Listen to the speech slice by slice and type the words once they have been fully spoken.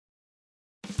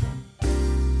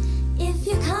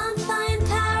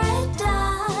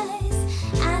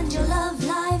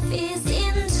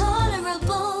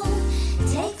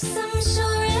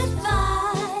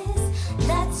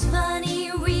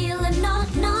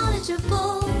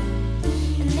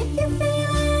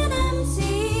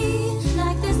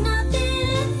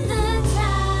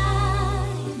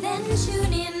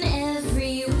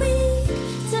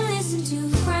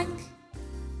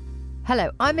Hello,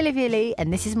 I'm Olivia Lee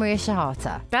and this is Maria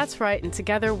Shahata. That's right, and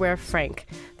together we're Frank.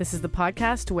 This is the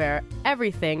podcast where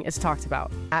everything is talked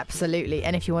about. Absolutely,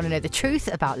 and if you want to know the truth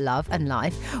about love and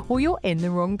life, well, you're in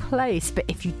the wrong place. But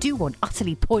if you do want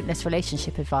utterly pointless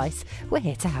relationship advice, we're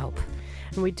here to help.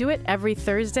 And we do it every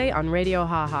Thursday on Radio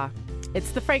Haha.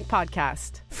 It's the Frank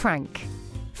Podcast. Frank.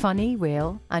 Funny,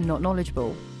 real, and not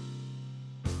knowledgeable.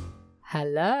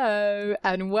 Hello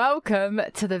and welcome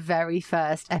to the very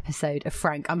first episode of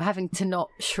Frank. I'm having to not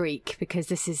shriek because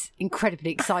this is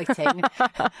incredibly exciting.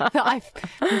 That I've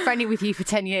been friendly with you for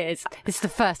 10 years. This is the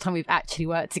first time we've actually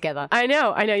worked together. I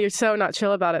know. You're so not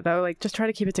chill about it, though. Like, just try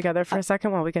to keep it together for a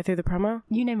second while we get through the promo.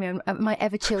 You know me. Am I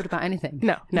ever chilled about anything?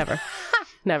 No, never.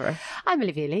 Never. I'm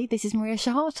Olivia Lee. This is Maria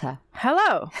Shahata.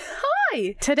 Hello.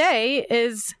 Hi. Today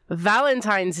is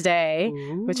Valentine's Day,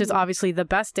 which is obviously the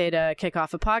best day to kick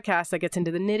off a podcast that gets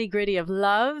into the nitty-gritty of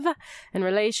love and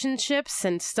relationships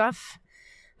and stuff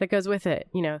that goes with it.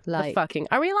 You know, the fucking.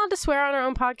 Are we allowed to swear on our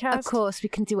own podcast? Of course, we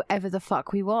can do whatever the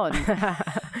fuck we want.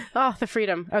 Oh, the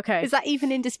freedom. Okay. Is that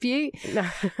even in dispute? No.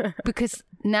 Because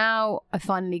now I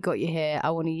finally got you here,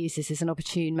 I want to use this as an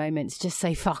opportune moment to just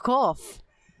say fuck off.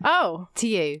 Oh. To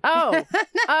you. Oh.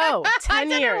 Oh, 10 I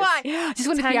don't years. know why. I just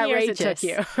want to be 10 years outrageous.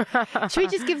 it took you. Should we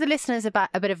just give the listeners a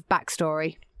bit of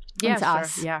backstory? Yeah, into sure.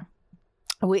 us? Yeah.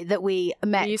 That we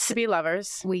met. We used to be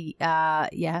lovers.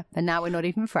 And now we're not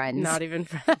even friends. Not even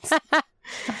friends.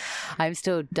 I'm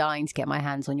still dying to get my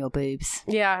hands on your boobs.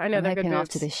 Yeah, I know. I'm they're good hoping boobs.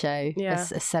 after this show, Yeah.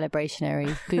 a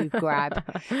celebrationary boob grab.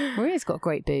 Maria's got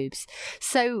great boobs.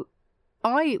 So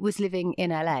I was living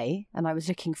in LA and I was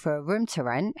looking for a room to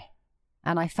rent.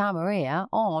 And I found Maria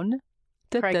on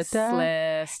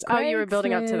Craigslist. Oh, you were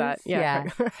building up to that. Yeah.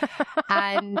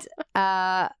 And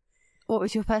what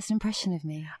was your first impression of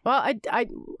me? Well,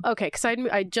 okay, because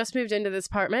I just moved into this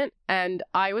apartment and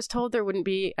I was told there wouldn't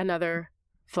be another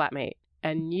flatmate.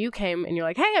 And you came and you're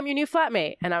like, hey, I'm your new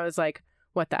flatmate. And I was like,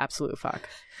 what the absolute fuck?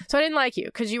 So I didn't like you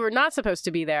because you were not supposed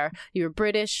to be there. You were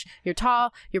British, you're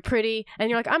tall, you're pretty, and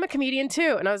you're like, I'm a comedian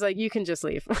too. And I was like, you can just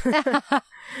leave.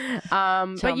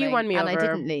 But you won me over. And I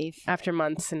didn't leave. After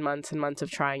months and months and months of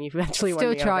trying, you eventually won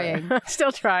me trying. over.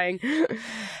 Still trying.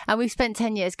 And we've spent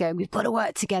 10 years going, we've got to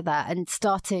work together and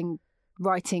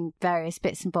writing various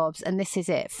bits and bobs. And this is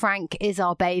it. Frank is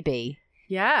our baby.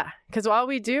 Yeah, because all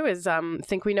we do is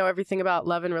think we know everything about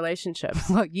love and relationships.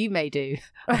 Well, you may do.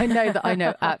 I know that I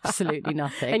know absolutely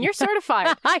nothing. And you're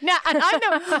certified. I know, and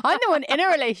I'm the one in a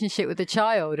relationship with a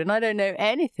child, and I don't know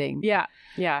anything. Yeah.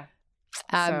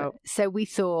 So we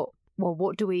thought, well,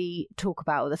 what do we talk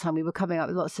about all the time? We were coming up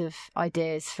with lots of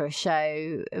ideas for a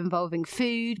show involving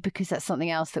food, because that's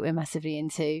something else that we're massively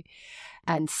into,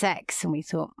 and sex, and we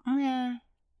thought,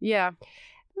 Yeah.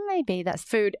 maybe that's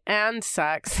Food and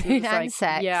sex. Food and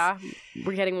sex. Yeah,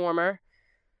 we're getting warmer.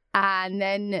 And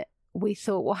then we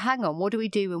thought, well, hang on, what do we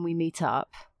do when we meet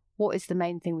up? What is the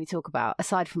main thing we talk about,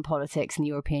 aside from politics and the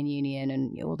European Union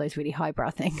and all those really highbrow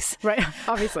things? Right,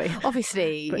 obviously.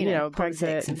 Obviously, But, you know, Brexit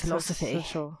politics and philosophy.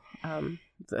 Social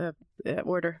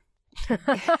order.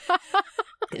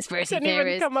 Conspiracy Couldn't even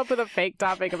theories. come up with a fake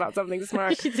topic about something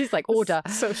smart. She's just like order.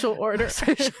 Social order.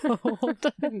 Social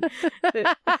order.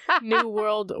 The new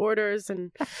world orders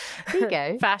and There you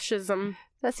go. fascism.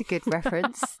 That's a good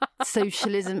reference.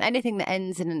 Socialism, anything that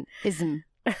ends in an ism.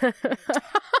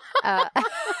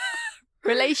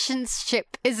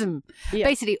 Relationshipism. Yeah.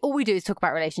 Basically, all we do is talk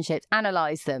about relationships,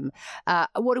 analyze them.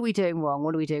 What are we doing wrong?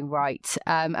 What are we doing right?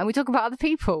 And we talk about other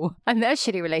people and their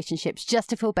shitty relationships just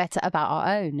to feel better about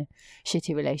our own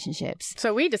shitty relationships.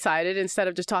 So we decided, instead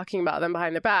of just talking about them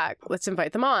behind their back, let's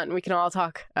invite them on. We can all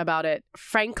talk about it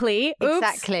frankly. Oops,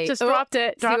 Exactly. Just Oh, dropped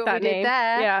it. see Dropped what that we did name.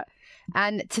 there? Yeah.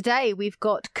 And today we've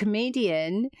got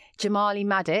comedian Jamali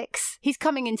Maddox. He's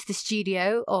coming into the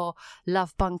studio, or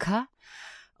Love Bunker,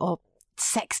 or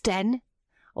Sex Den,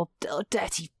 or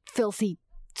dirty, filthy,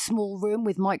 small room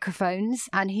with microphones.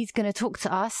 And he's going to talk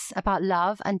to us about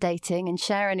love and dating and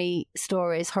share any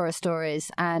stories, horror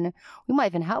stories. And we might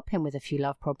even help him with a few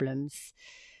love problems.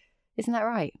 Isn't that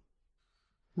right,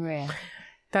 Maria?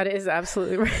 That is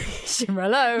absolutely right.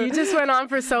 Hello. You just went on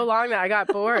for so long that I got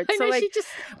bored. I So know, like, she just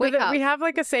wake up. we have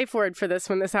like a safe word for this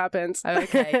when this happens. Oh,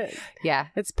 okay. Yeah.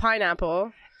 It's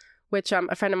pineapple, which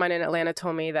a friend of mine in Atlanta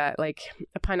told me that like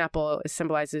a pineapple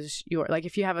symbolizes your, like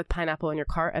if you have a pineapple in your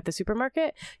cart at the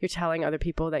supermarket, you're telling other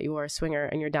people that you are a swinger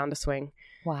and you're down to swing.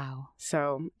 Wow.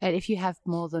 So And if you have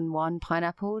more than one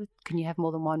pineapple, can you have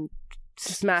more than one?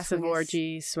 just massive swingers?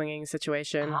 orgy swinging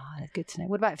situation. Ah, good to know.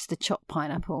 What about if it's the chopped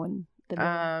pineapple and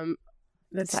the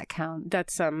Does that count?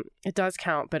 That's it does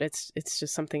count, but it's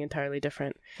just something entirely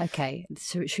different. Okay,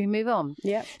 so should we move on?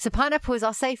 Yeah. So pineapple is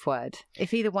our safe word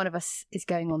if either one of us is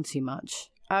going on too much.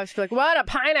 I was like, what, a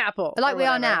pineapple? Like we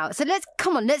are now. So let's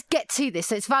get to this.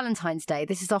 So it's Valentine's Day.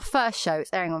 This is our first show. It's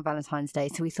airing on Valentine's Day.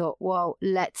 So we thought, well,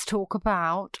 let's talk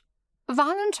about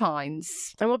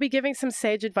Valentine's. And we'll be giving some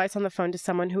sage advice on the phone to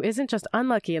someone who isn't just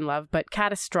unlucky in love, but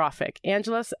catastrophic.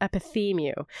 Angelos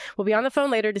Epithemiou. We'll be on the phone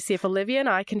later to see if Olivia and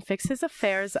I can fix his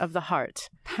affairs of the heart.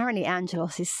 Apparently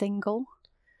Angelos is single.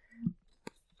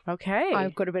 Okay.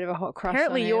 I've got a bit of a hot crush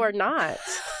Apparently on him. you're not.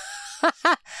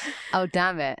 Oh,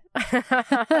 damn it.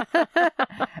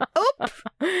 Oop.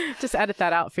 Just edit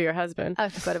that out for your husband. I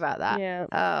forgot about that. Yeah.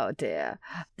 Oh, dear.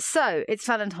 So it's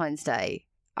Valentine's Day.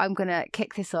 I'm going to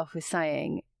kick this off with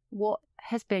saying, what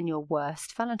has been your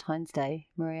worst Valentine's Day,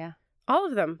 Maria? All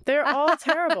of them. They're all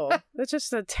terrible. It's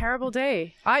just a terrible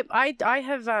day. I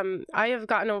have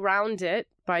gotten around it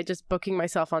by just booking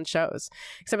myself on shows.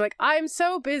 Because I'm like, I'm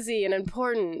so busy and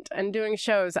important and doing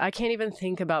shows. I can't even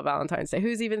think about Valentine's Day.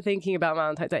 Who's even thinking about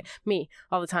Valentine's Day? Me,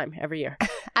 all the time, every year.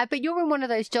 But you're in one of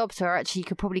those jobs where actually you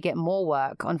could probably get more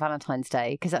work on Valentine's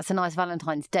Day because that's a nice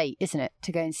Valentine's date, isn't it?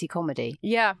 To go and see comedy.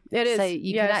 Yeah, it is. So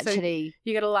you can actually... So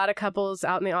you get a lot of couples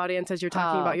out in the audience as you're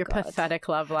talking about your God. pathetic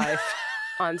love life.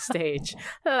 On stage,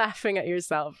 laughing at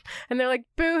yourself. And they're like,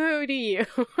 boo-hoo to you.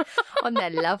 On their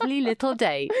lovely little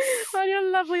dates. On your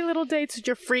lovely little dates with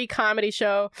your free comedy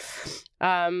show.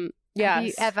 Have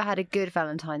you ever had a good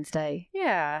Valentine's Day?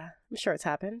 Yeah, I'm sure it's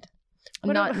happened.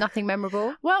 Nothing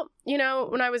memorable? Well,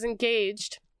 when I was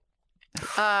engaged,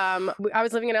 I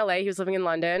was living in LA, he was living in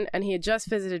London, and he had just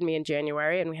visited me in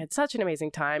January, and we had such an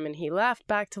amazing time, and he left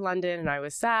back to London, and I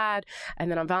was sad, and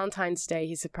then on Valentine's Day,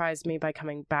 he surprised me by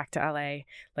coming back to LA,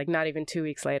 like not even 2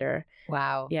 weeks later.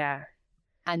 Wow. Yeah.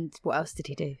 And what else did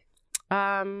he do?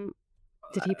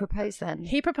 Did he propose then?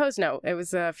 He proposed, no. It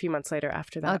was a few months later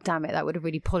after that. Oh, damn it. That would have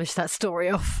really polished that story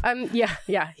off.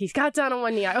 Yeah. He got down on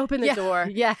one knee. I opened the door.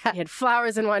 Yeah. He had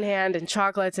flowers in one hand and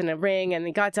chocolates and a ring, and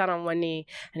he got down on one knee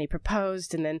and he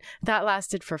proposed, and then that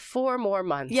lasted for 4 more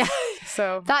months. Yeah.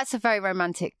 So that's a very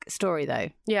romantic story, though.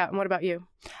 Yeah. And what about you?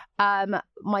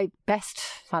 My best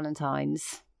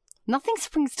Valentine's. Nothing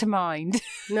springs to mind.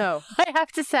 No. I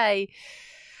have to say,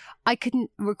 I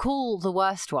couldn't recall the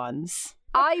worst ones.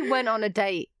 I went on a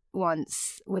date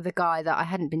once with a guy that I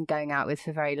hadn't been going out with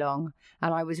for very long,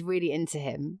 and I was really into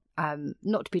him.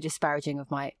 Not to be disparaging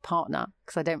of my partner,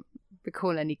 because I don't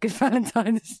recall any good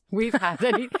Valentines we've had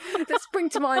any that spring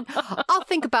to mind. I'll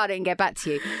think about it and get back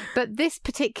to you. But this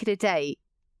particular date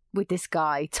with this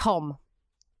guy, Tom,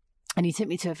 and he took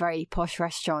me to a very posh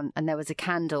restaurant, and there was a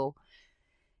candle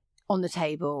on the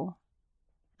table,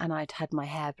 and I'd had my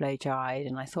hair blow dried,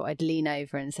 and I thought I'd lean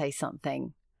over and say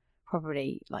something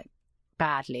probably like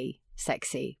badly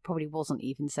sexy. Probably wasn't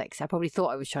even sexy. I probably thought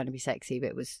I was trying to be sexy, but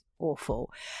it was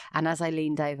awful. And as I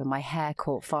leaned over, my hair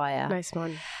caught fire. Nice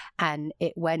one. And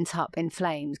it went up in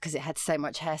flames because it had so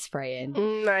much hairspray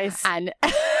in. Nice. And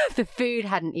the food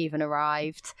hadn't even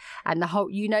arrived. And the whole,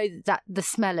 that the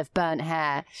smell of burnt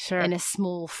hair in a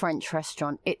small French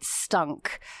restaurant, it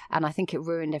stunk. And I think it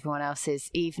ruined everyone else's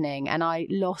evening. And I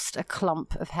lost a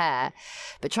clump of hair,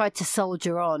 but tried to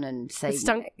soldier on and say... It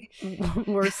stunk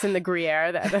worse than the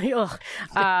Gruyere.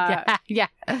 Yeah.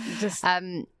 Just...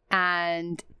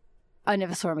 and I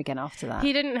never saw him again after that.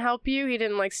 He didn't help you? He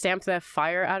didn't stamp the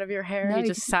fire out of your hair? No, he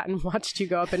just sat and watched you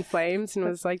go up in flames and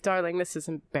was like, darling, this is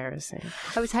embarrassing.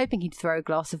 I was hoping he'd throw a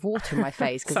glass of water in my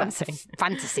face because that's a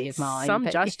fantasy of mine. Some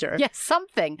gesture. Yes,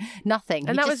 something. Nothing.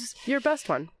 And was your best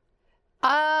one?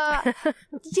 Yeah,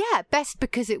 best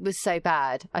because it was so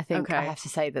bad. I think Okay. I have to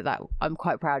say that I'm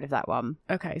quite proud of that one.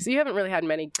 Okay, so you haven't really had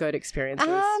many good experiences.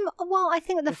 Well, I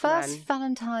think the with first men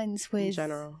Valentine's with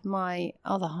general. my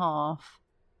other half,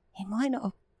 he might not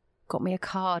have got me a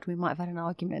card. We might have had an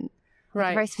argument.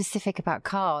 Right. Very specific about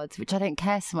cards, which I don't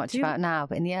care so much about now.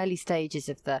 But in the early stages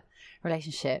of the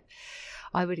relationship,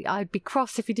 I'd be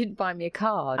cross if he didn't buy me a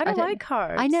card. I don't like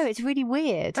cards. I know, it's really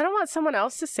weird. I don't want someone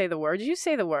else to say the words. You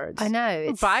say the words. I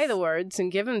know. Buy the words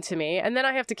and give them to me, and then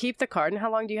I have to keep the card. And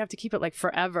how long do you have to keep it? Like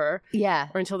forever? Yeah.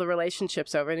 Or until the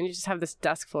relationship's over? And then you just have this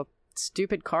desk full of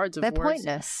stupid cards of They're words.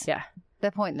 pointless. Yeah. They're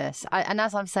pointless. And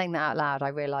as I'm saying that out loud, I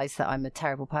realise that I'm a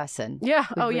terrible person. Yeah.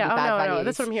 with Oh, really yeah. Oh, bad no. values.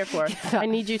 That's what I'm here for. I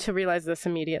need you to realize this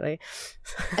immediately.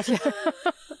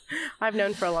 I've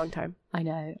known for a long time. I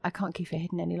know. I can't keep it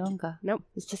hidden any longer. Nope.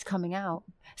 It's just coming out.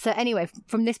 So anyway,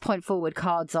 from this point forward,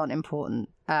 cards aren't important.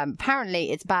 Apparently,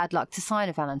 it's bad luck to sign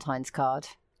a Valentine's card.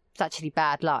 it's actually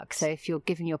bad luck. So if you're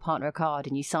giving your partner a card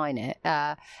and you sign it,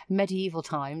 medieval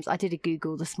times, I did a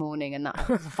Google this morning and that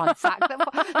was a fun fact.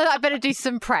 I better do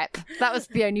some prep. That was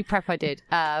the only prep I did,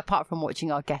 apart from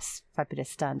watching our guest fabulous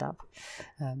stand up,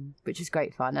 which was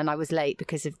great fun. And I was late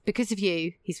because of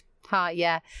you. He's so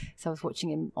I was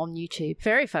watching him on YouTube.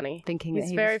 Very funny. Thinking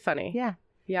he's very funny. Yeah.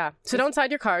 Yeah. So don't sign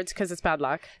your cards because it's bad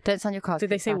luck. Don't sign your cards. Did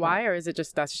they say why, or is it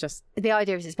that's just... The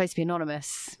idea is it's supposed to be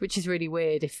anonymous, which is really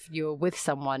weird if you're with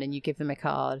someone and you give them a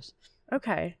card.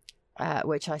 Okay.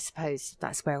 Which I suppose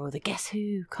that's where all the guess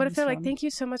who comes from. What if they're like, thank you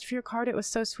so much for your card, it was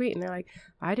so sweet. And they're like,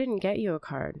 I didn't get you a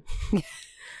card.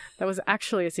 That was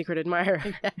actually a secret admirer.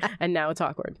 And now it's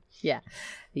awkward. Yeah.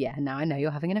 Yeah, now I know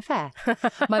you're having an affair.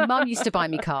 My mum used to buy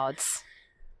me cards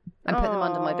and put them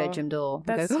under my bedroom door.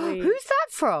 That's go, sweet. Who's that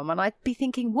from? And I'd be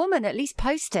thinking, woman, at least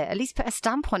post it. At least put a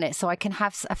stamp on it so I can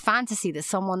have a fantasy that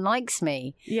someone likes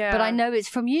me. Yeah. But I know it's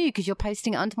from you because you're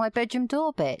posting it under my bedroom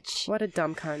door, bitch. What a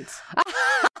dumb cunt.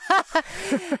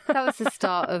 That was the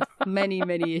start of many,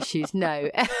 many issues. No.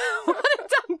 What a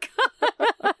dumb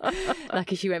cunt.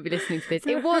 Lucky she won't be listening to this.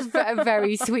 It was a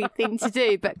very sweet thing to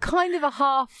do, but kind of a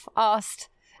half-assed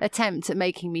attempt at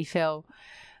making me feel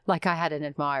like I had an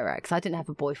admirer, because I didn't have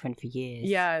a boyfriend for years.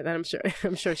 Yeah, and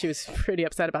I'm sure she was pretty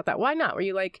upset about that. Why not? Were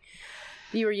you like,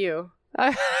 you were you?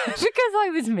 Because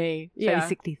I was me. Yeah.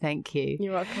 Basically, thank you.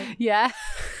 You're welcome. Yeah.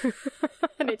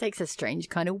 And it takes a strange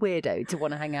kind of weirdo to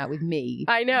want to hang out with me.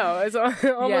 I know. It's almost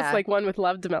Yeah. like one with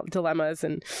love dilemmas.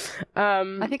 And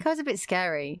I think I was a bit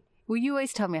scary. Well, you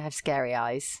always tell me I have scary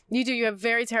eyes. you do. You have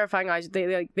very terrifying eyes.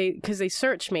 They because they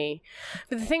search me.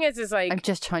 But the thing is like... I'm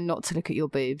just trying not to look at your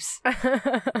boobs.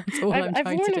 That's all I'm I've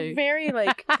trying worn to a do. very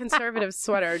like conservative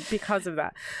sweater because of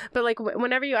that. But like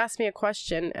whenever you ask me a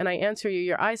question and I answer you,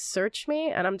 your eyes search me,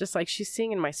 and I'm just like, she's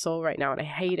seeing in my soul right now, and I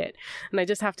hate it. And I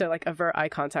just have to like avert eye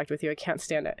contact with you. I can't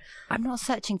stand it. I'm not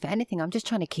searching for anything. I'm just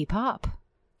trying to keep up.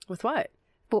 With what?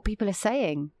 What people are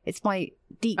saying. It's my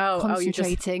deep You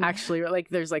concentrating. just actually like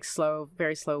there's like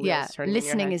very slow wheels Yeah, turning in your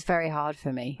listening head. is very hard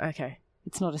for me. Okay.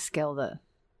 It's not a skill that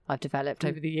I've developed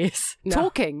over the years. No.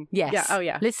 Talking, yes. Yeah, oh,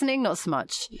 yeah. Listening, not so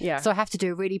much. Yeah. So I have to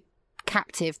do a really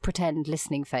captive, pretend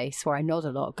listening face where I nod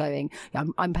a lot, going,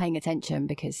 I'm paying attention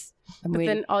because I'm But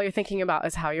really... then all you're thinking about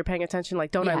is how you're paying attention.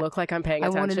 Like, don't I Yeah. look like I'm paying I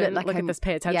attention? wanna look like look I'm- at this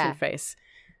pay attention yeah. face.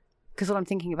 Because all I'm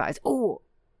thinking about is, what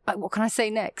can I say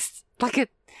next? Like a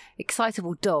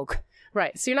excitable dog.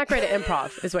 Right. So you're not great at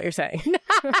improv, is what you're saying.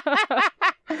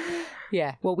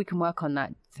 Yeah. Well, we can work on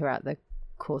that throughout the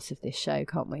course of this show,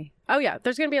 can't we? Oh yeah,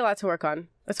 there's going to be a lot to work on.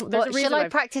 There's Well, a reason shall I I've-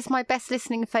 practice my best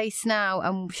listening face now,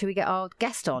 and should we get our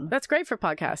guest on? That's great for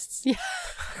podcasts.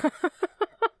 Yeah.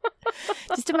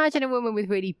 Just imagine a woman with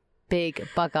really big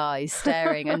bug eyes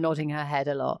staring and nodding her head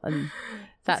a lot, and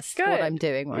that's Good. what I'm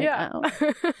doing right now.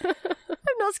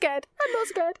 I'm not scared. I'm not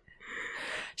scared.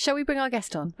 Shall we bring our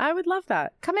guest on? I would love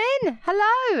that. Come in.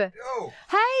 Hello. Yo,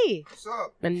 Hey. what's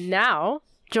up? And now,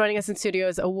 joining us in studio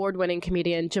is award-winning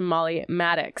comedian Jamali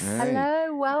Maddox. Hey.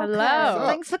 Hello. Welcome. Hello.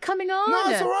 Thanks for coming on.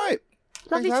 No, it's all right.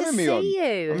 Lovely Thanks to for having me on.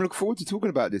 see you. I'm looking forward to talking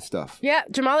about this stuff. Yeah,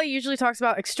 Jamali usually talks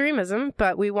about extremism,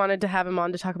 but we wanted to have him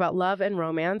on to talk about love and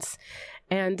romance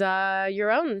and your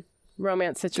own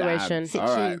romance situation. Damn.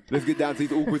 All right, let's get down to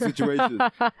these awkward situations.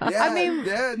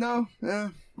 Yeah,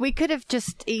 We could have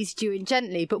just eased you in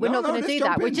gently, but we're No, not no, going to let's do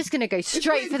jump that. We're in. just going to go It's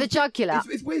straight weird for the 'cause jugular.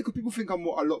 It's weird because people think I'm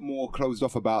a lot more closed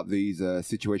off about these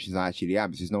situations than I actually am.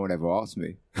 It's just no one ever asked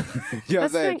me. You know what I'm That's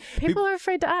the saying? thing. People are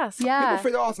afraid to ask. People Yeah.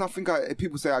 afraid to ask, and I think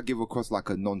people say I give across like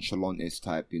a nonchalantist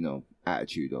type,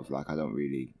 attitude of like I don't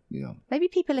really, Maybe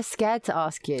people are scared to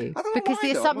ask you I don't know because why,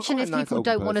 the though. assumption I'm is quite a nice people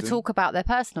open don't want to person. talk about their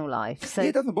personal life. So Yeah,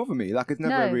 it doesn't bother me. Like it's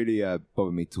never No. really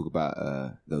bothered me to talk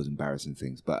about those embarrassing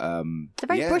things. But it's a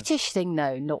very yeah. British thing,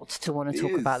 though, not to want to It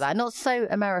talk is. about that. Not so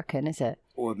American, is it?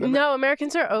 Or, No,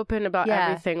 Americans are open about Yeah.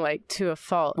 everything, like to a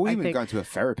fault. Or I even think. going to a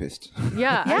therapist.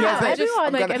 Yeah, Yeah, yeah. I everyone, just,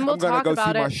 I'm like, gonna, and we'll I'm gonna talk go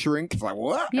about see it. my shrink. It's like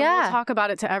what? And Yeah. we'll talk about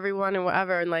it to everyone and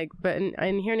whatever, and like, but here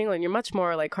in England, you're much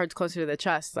more like cards closer to the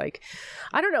chest. Like,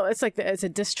 I don't know, it's like it's a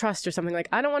distrust or something. Like,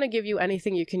 I don't want to give you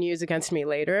anything you can use against me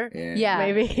later. Yeah.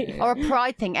 Maybe. Or a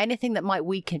pride thing, anything that might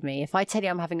weaken me. If I tell you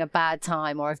I'm having a bad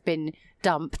time or I've been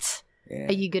dumped, Yeah.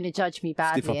 are you going to judge me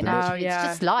badly? upper And lip. actually, Oh, yeah. it's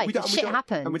just life. We don't- Shit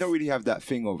happens. And we don't really have that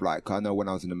thing of like, I know when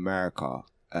I was in America,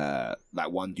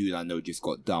 like one dude I know just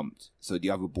got dumped. So the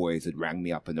other boys had rang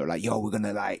me up and they're like, yo, we're going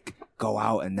to like go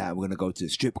out and that. We're going to go to a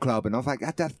strip club. And I was like,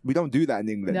 we don't do that in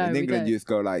England. No, in we England, don't. you just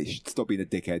go like, stop being a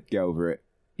dickhead, get over it.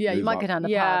 Yeah, you Move might up. go down the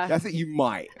Yeah. pub, That's it. You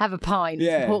might. have a pint,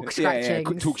 Yeah. pork scratching.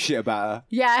 Yeah. Talk shit about her.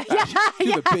 Yeah, yeah,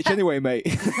 She's a bitch anyway, mate.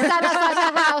 Stand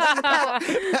outside the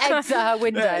house, eggs at her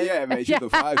window. yeah, mate. She's a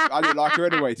five. I didn't like her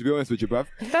anyway, to be honest with you, bruv.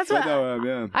 That's But what no,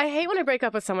 yeah. I hate when I break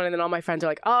up with someone and then all my friends are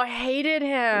like, "Oh, I hated him.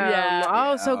 Yeah.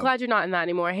 Oh, so Yeah. glad you're not in that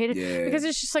anymore. I hated Yeah. because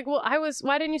it's just like, well,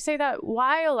 why didn't you say that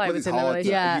while I Well, was it's in the hard to-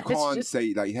 relationship? Yeah. You can't It's just-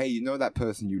 say like, hey, you know that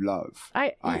person you love?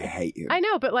 I hate him. I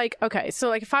know, but like, okay, so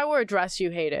like if I wore a dress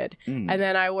you hated Mm. and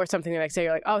then I wore something the next day,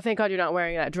 you're like, oh, thank God you're not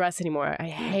wearing that dress anymore. I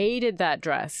hated that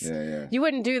dress. Yeah. You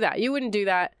wouldn't do that. You wouldn't do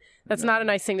that. That's not a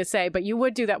nice thing to say, but you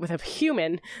would do that with a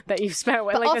human that you've spent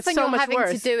with. But Like, often that's so you're much having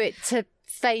worse. to do it to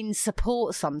feign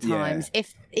support sometimes.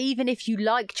 Even if you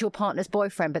liked your partner's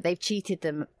boyfriend, but they've cheated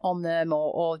them on them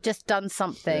or just done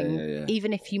something, Yeah.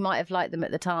 even if you might have liked them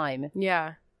at the time,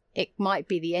 Yeah, it might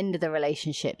be the end of the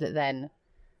relationship that then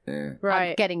Yeah. right.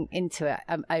 I'm getting into it.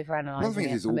 I'm overanalyzing I don't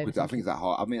think it. it's I'm awkward. I think overthinking. it's that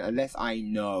hard. I mean, unless I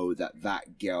know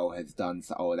that girl has done,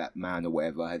 or that man or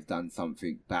whatever has done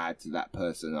something bad to that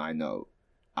person, I know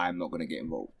I'm not going to get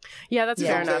involved. Yeah, that's You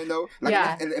know fair what I'm enough. saying, though? Like,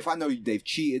 Yeah. if I know they've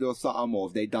cheated or something, or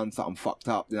if they've done something fucked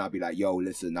up, then I'll be like, yo,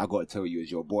 listen, I got to tell you as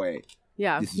your boy,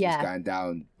 Yeah. this is Yeah. what's going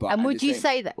down. But And at would the you same-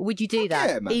 say that? Would you do Fuck that?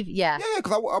 yeah, man. Yeah. Yeah,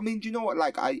 because I mean, do you know what?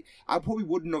 Like, I probably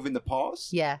wouldn't have in the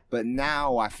past. Yeah. But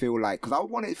now I feel like, because I would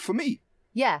want it for me.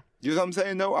 Yeah. Do you know what I'm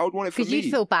saying? No, I would want it for me. Because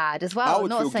you feel bad as well. I would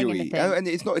not feel saying guilty, anything. and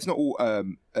it's not all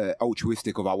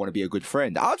altruistic of I want to be a good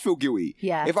friend. I'd feel guilty.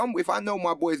 Yeah. If I know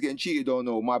my boy's getting cheated on,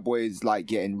 or my boy's like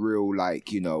getting real,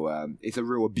 like, you know, it's a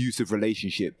real abusive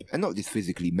relationship, and not just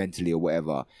physically, mentally, or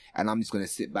whatever, and I'm just gonna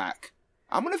sit back,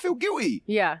 I'm gonna feel guilty.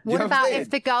 Yeah. You What know about I'm saying? if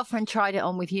the girlfand tried it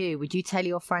on with you? Would you tell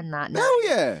your friend that? Hell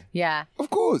yeah, Yeah. of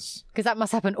course. Because that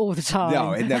must happen all the time.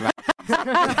 No, it never.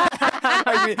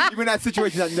 you mean that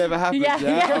situation that never happened? Yeah,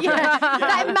 yeah, Okay. yeah.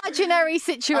 That imaginary And it's,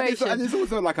 situation. and it's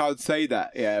also like I would say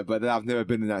that, yeah, but then I've never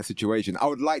been in that situation. I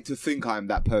would like to think I'm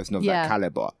that person of Yeah. that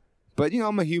caliber. But, you know,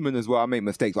 I'm a human as well. I make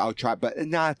mistakes. I'll try. But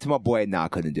to my boy, I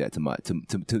couldn't do that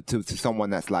to someone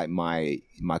that's like my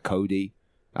Cody.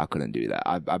 I couldn't do that.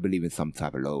 I believe in some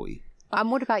type of loyalty. And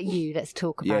what about you? Let's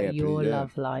talk Yeah, about yeah, your please, yeah.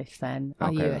 love life then. Are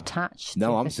Okay. you attached?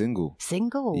 No, to I'm this- single.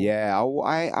 Single? Yeah,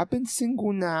 I've been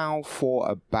single now for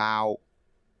about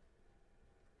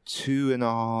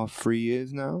 2.5, 3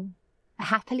 years now.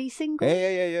 Happily single?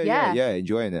 Yeah.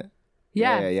 Enjoying it.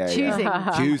 Yeah. Choosing.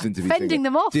 Choosing to be Fending single.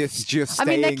 them off. Just I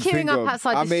mean, they're staying queuing up single.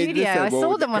 outside I the mean, studio. listen, I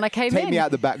saw them when I came take in. me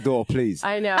out the back door, please.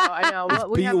 I know. It's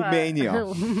We have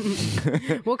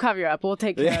Beatlemania. We'll cover you up. We'll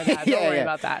take care of that. Don't worry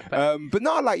about that. But But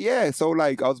no, like, yeah. So,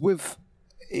 like, I was with.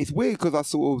 It's weird because I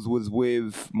sort of was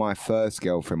with my first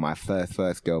girlfriend, my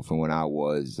first girlfriend, when I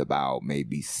was about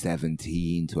maybe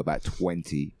 17 to about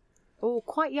 20. Oh,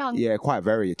 quite young. Yeah,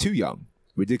 too young,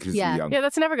 ridiculously Yeah. young. yeah,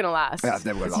 that's never gonna last. That's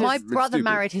never gonna last. My It's brother stupid.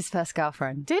 married his first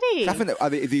girlfriend. Did he? I think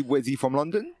is he from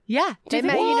London? Yeah. They you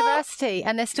met think- at What? university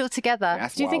and they're still together.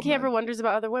 That's Do you think wild, he ever man. wonders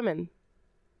about other women?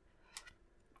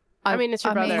 I mean, it's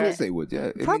your Of brother. course they would, yeah.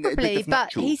 I mean, Probably, that's but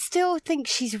natural. he still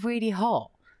thinks she's really hot.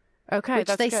 Okay, Which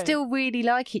that's they good. still really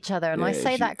like each other. And I Yeah,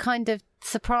 say she- that kind of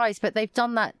surprised, but they've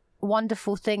done that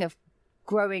wonderful thing of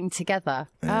growing together.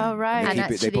 Oh right. And And they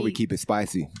probably actually- keep it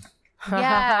spicy.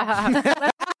 Yeah.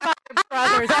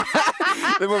 Brothers.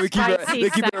 They probably keep it. Spicy They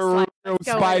keep it sex life. real Let's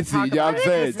go away and spicy. talk You know what I'm about it.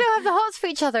 They saying? still have the hots for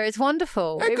each other. It's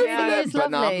wonderful. Hey, It good really for them. is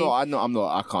But no, lovely. I'm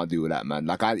not. I can't do that, man.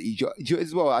 Like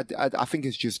as well. I think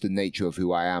it's just the nature of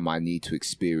who I am. I need to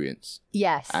experience,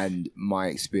 Yes. and my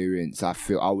experience, I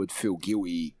would feel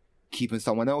guilty keeping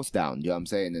someone else down. You know what I'm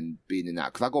saying? And being in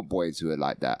that, because I got boys who are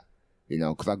like that. You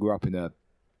know, because I grew up in a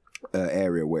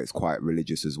area where it's quite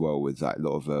religious as well, with like a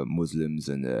lot of Muslims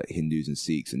and Hindus and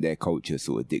Sikhs, and their culture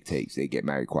sort of dictates they get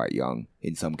married quite young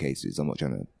in some cases. I'm not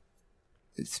trying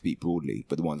to speak broadly,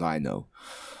 but the ones I know.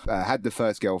 I had the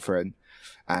first girlfriend,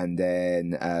 and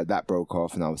then that broke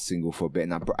off, and I was single for a bit,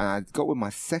 and I got with my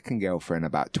second girlfriend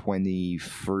about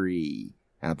 23,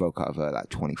 and I broke up with her at like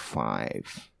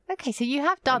 25. Okay, so you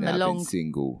have done And the then I've been long.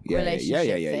 single.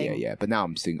 relationship thing. Yeah. But now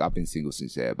I'm single. I've been single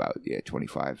since about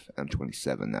 25. I'm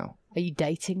 27 now. Are you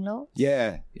dating lots?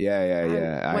 Yeah. What's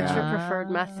I your am. preferred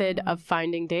method of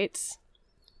finding dates?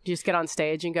 Do you just get on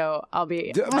stage and go, I'll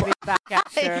be D- back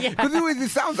after? Yeah. Because it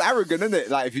sounds arrogant, isn't it?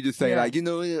 Like if you just say Yeah. like, you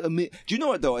know, do you know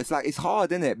what though? It's like it's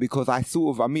hard, isn't it? Because I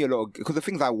meet a lot because the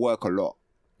things I work a lot.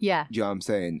 Yeah. Do you know what I'm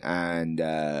saying? And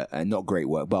not great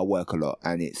work, but I work a lot,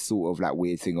 and it's sort of like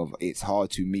weird thing of it's hard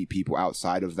to meet people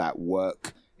outside of that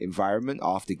work environment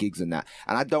after gigs and that.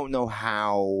 And I don't know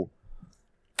how.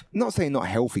 I'm not saying not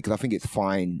healthy, because I think it's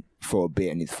fine for a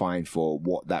bit and it's fine for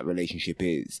what that relationship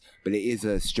is, but it is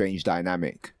a strange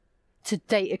dynamic. to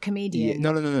date a comedian.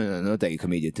 Yeah. No, not date a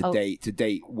comedian. To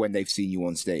date when they've seen you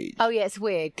on stage. Oh yeah, it's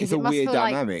weird because It's a it must weird feel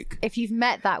dynamic. like if you've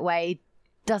met that way,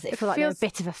 does it feel like they're a feels-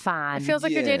 bit of a fan? It feels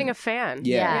like you're Yeah. dating a fan.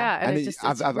 Yeah. and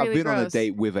And I've really been on a gross.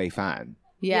 date with a fan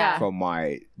yeah. from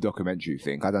my documentary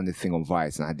thing. I done this thing on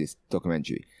Vice and I had this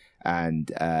documentary,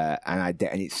 and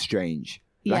it's strange.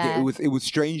 Like Yeah. it was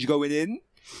strange going in,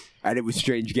 and it was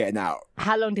strange getting out.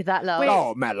 How long did that last?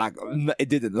 Oh man, like it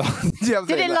didn't last. You know what I'm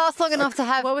Did saying? it last long enough to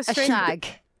have What was a strange? shag?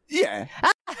 Yeah.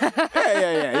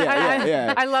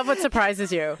 Yeah. I love what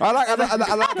surprises you. I like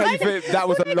how you think that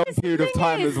was a long period of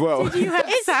time as well. Did you have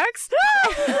sex?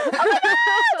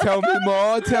 Tell me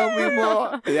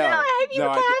more. Yeah. I hope you were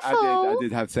I careful.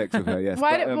 did have sex with her. Yes.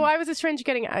 Why? but, Why was it strange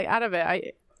getting out of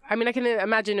it? I mean, I can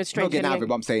imagine it's strange. not getting out of getting it,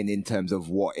 but I'm saying in terms of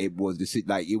what it was.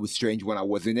 Like it was strange when I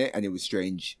was in it, and it was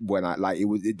strange when I like it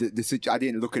was. I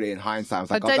didn't look at it in hindsight. I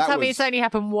was like, Don't that tell was, me it's only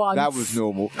happened once. that was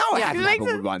normal. No, it Yeah. hasn't It makes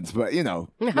happened with once, but you know,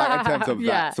 like in terms of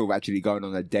Yeah. that sort of actually going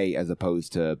on a date as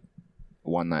opposed to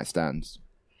one night stands.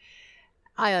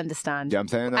 I understand. Do you know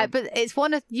what I'm saying? But it's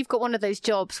you've got one of those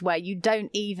jobs where you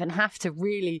don't even have to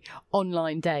really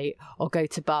online date or go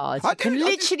to bars. You can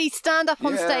literally stand up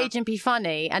on Yeah. stage and be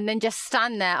funny and then just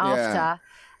stand there after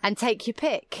and take your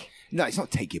pick. No, it's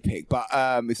not take your pick, but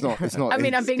it's not. I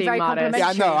mean, I'm being Being very modest. complimentary. Yeah,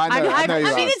 I know. I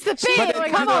you mean, are. it's the But pick. then, Come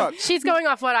you know on. what? She's going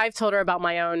off what I've told her about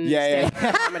my own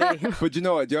stand-up comedy. But you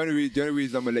know what? The only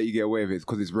reason I'm gonna let you get away with it is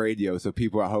because it's radio, so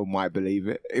people at home might believe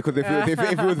it. Because if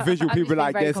it was visual, I'm people just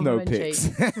like being there's very no complimentary.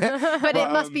 pics. But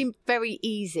it must be very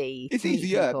easy. It's to meet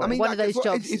easier. people. I mean, one like, of those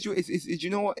jobs. It's you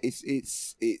know what?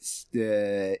 It's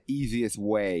the easiest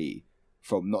way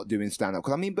from not doing stand up.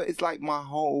 Because I mean, but it's like my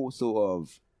whole sort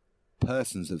of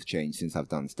persons have changed since I've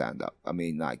done stand up. I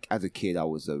mean, like as a kid, I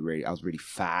was really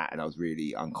fat and I was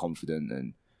really unconfident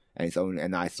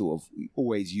and I sort of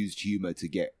always used humor to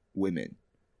get women.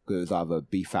 Because it was either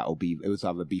be fat or it was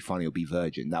either be funny or be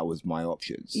virgin. That was my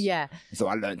options. Yeah. So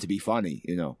I learned to be funny,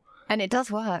 you know. And it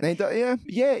does work. And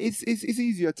it's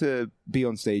easier to be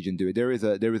on stage and do it. There is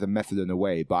a method and a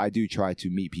way, but I do try to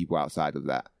meet people outside of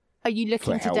that. Are you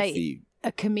For looking to date healthy.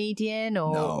 a comedian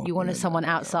or No, you wanted no, someone no,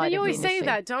 no. outside But you of always the say industry?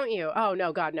 that, don't you? Oh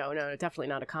no, God, no, definitely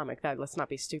not a comic. Let's not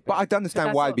be stupid. But I don't understand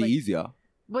that's why what, it'd be like- easier.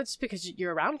 Well, it's because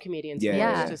you're around comedians. Yeah, man.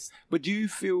 yeah. It's just But do you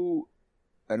feel?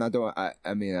 And I don't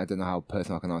know how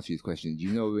personal I can ask you this question. Do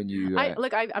you know when you?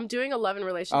 I'm doing a love and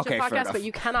relationship Okay, fair podcast, enough. but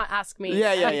you cannot ask me. Yeah.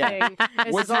 anything.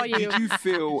 This is all you. Did you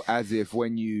feel as if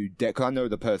when you because I know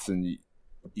the person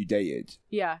you dated.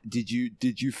 Yeah, Did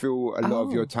you feel a lot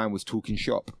of your time was talking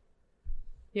shop?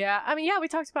 yeah. I mean, yeah, we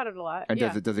talked about it a lot. And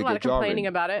yeah. does it a lot get of complaining jarring?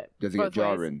 about it? Does it get both ways.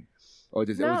 jarring, or was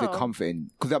it No. comforting?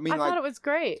 Because I mean, I like, thought it was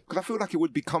great. because I feel like it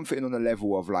would be comforting on the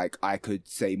level of like I could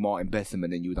say Martin Bessemer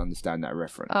and then you would understand that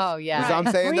reference. Oh, yeah. You know what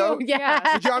I'm saying though? Yeah. Do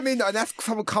you know what I mean? And that's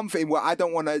something comforting where I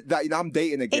don't want to. That I'm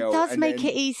dating a It girl. does and make then-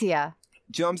 it easier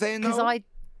Do you know what I'm saying? because though?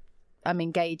 I'm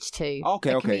engaged to a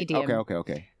Okay. comedian.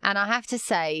 Okay. And I have to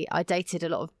say, I dated a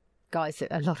lot of guys.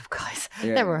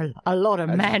 Yeah. There were a lot of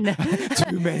men.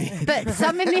 Too many. But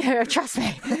some in here, trust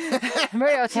me.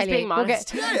 Maria will tell you. being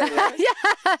modest. Yeah.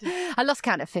 I lost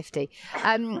count at 50.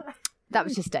 That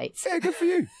was just dates. Yeah, good for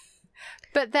you.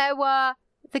 But there were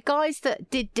the guys that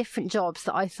did different jobs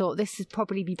that I thought this would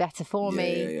probably be better for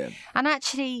me. Yeah. And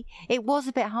actually, it was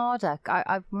a bit harder.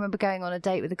 I remember going on a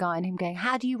date with a guy and him going,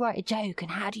 how do you write a joke? And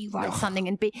how do you write something?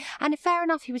 And fair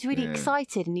enough, he was really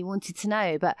excited and he wanted to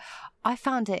know. But I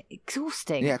found it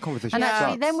exhausting. Yeah, conversation And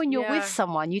actually, sucks. then when you're Yeah. with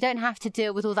someone, you don't have to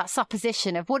deal with all that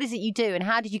supposition of what is it you do and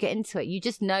how did you get into it. You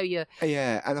just know you're...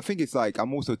 Yeah, and I think it's like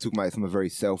I'm also talking about it from a very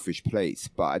selfish place,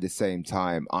 but at the same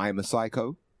time, I'm a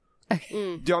psycho. Do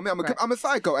you know what I mean? I'm a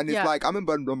psycho, and it's Yeah. like I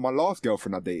remember my last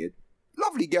girlfriend I dated,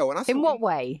 lovely girl, and I In what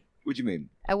way? What do you mean?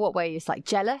 In what way? It's like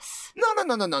jealous? No.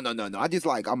 I just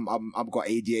like I've got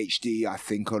ADHD. I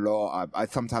think a lot. I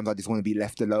sometimes I just want to be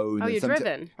left alone. Oh, and you're someti-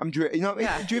 driven. I'm driven. You know,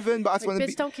 Yeah. driven, but I just Like, want to bitch,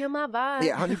 be. don't kill my vibe.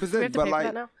 Yeah, 100%. We have to But pay for like,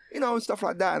 that now? you know, stuff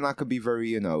like that, and I can be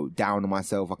very, down on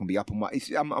myself. I can be up on my.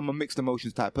 I'm a mixed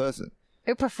emotions type person.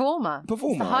 A performer.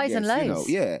 Performer, It's the highs I and guess, lows.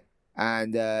 yeah.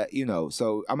 And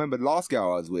so I remember the last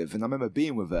girl I was with, and I remember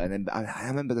being with her, and then I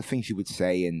remember the things she would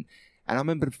say, and I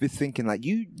remember just thinking like,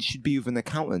 you should be with an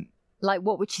accountant. Like,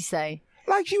 what would she say?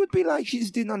 Like she would be like, she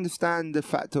just didn't understand the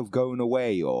fact of going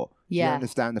away, or she Yeah. didn't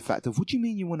understand the fact of what do you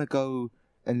mean you want to go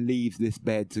and leave this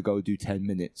bed to go do 10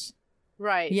 minutes?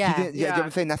 Right. Yeah. Do you know what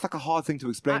I'm saying? That's like a hard thing to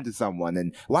explain to someone.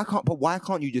 And why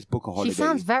can't you just book a holiday? She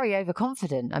sounds very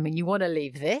overconfident. I mean, you want to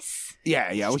leave this?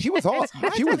 Yeah. Well, she was hot.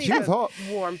 she was hot.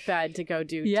 Warm bed to go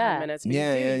do 10 Yeah. minutes. But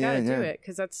Yeah, you gotta yeah. do it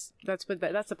because that's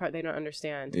the part they don't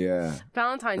understand. Yeah.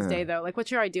 Valentine's Day though, like,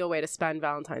 what's your ideal way to spend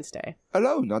Valentine's Day?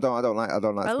 Alone. I don't like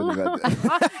spending Alone.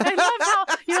 that. I love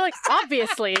how you're like,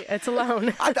 obviously it's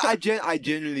alone. I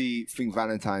generally think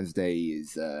Valentine's Day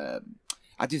is.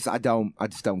 I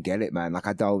just don't get it, man. Like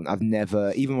I've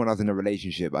never, even when I was in a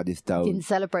relationship, I just don't. Didn't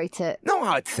celebrate it. No,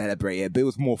 I'd celebrate it, but it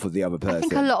was more for the other person. I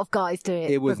think a lot of guys do it,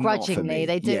 It was not for begrudgingly. me.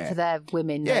 They do Yeah. it for their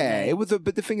women. don't Yeah, they? it was.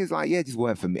 But the thing is, like, it just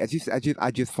weren't for me.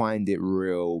 I just find it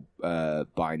real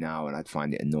by now, and I'd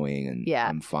find it annoying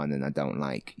and fun, and I don't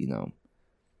like,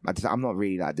 I'm not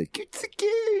really like the cute.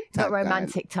 Not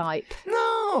romantic type.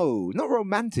 No, not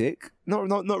romantic. Not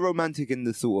romantic in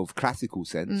the sort of classical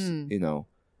sense.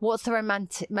 What's the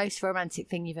most romantic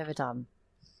thing you've ever done?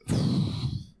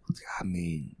 I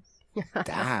mean,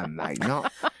 damn, like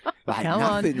not, like Come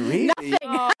nothing on. really. Nothing.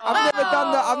 I've never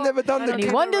done that. I've never done I the. don't And he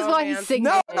get wonders the why he's romance.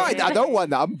 single. No, I don't want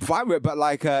that. I'm fine with it, but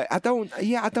like, I don't.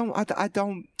 Yeah, I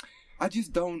don't. I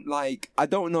just don't like. I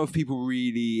don't know if people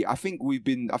really. I think we've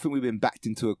been backed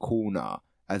into a corner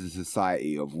as a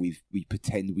society of we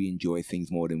pretend we enjoy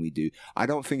things more than we do. I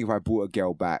don't think if I brought a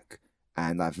girl back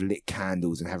and I've lit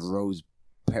candles and have rose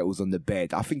petals on the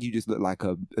bed, I think you just look like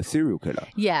a serial killer.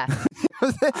 Yeah.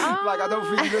 Like I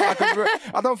don't think you look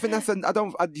like I don't think that's an. I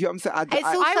don't. You know what I'm saying? It's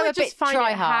also I a would just bit find it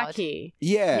try-hard. hacky.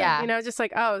 Yeah. You know, just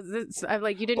like, oh,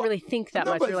 like you didn't really think that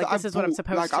No, much. but You're like, I've this is what I'm bought-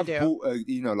 supposed like, to I've do.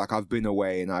 Bought like I've been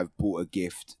away and I've bought a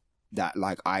gift that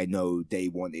like I know they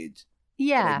wanted.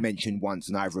 Yeah. They mentioned once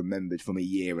and I've remembered from a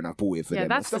year and I bought it for Yeah, them.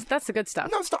 that's And stuff. the good stuff.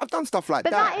 No, I've done stuff like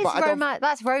But that is but I don't. romance.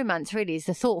 That's romance, really. Is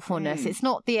the thoughtfulness. It's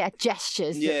not the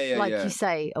gestures. Yeah, like yeah. you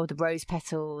say, the rose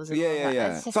petals. And all that.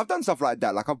 Yeah. It's just- So I've done stuff like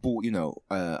that. Like I've bought,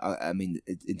 I mean,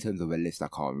 in terms of a list, I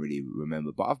can't really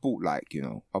remember, but I've bought like,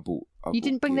 I bought. You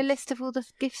didn't bring the gifts. list of all the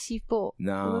gifts you've bought.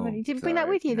 No, You didn't bring that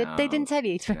sorry. with you. They didn't tell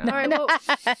you. No. All right, well,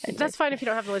 that's fine if you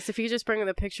don't have the list. If you just bring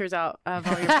the pictures out of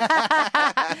all your,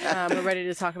 we're ready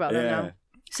to talk about them now.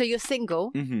 So you're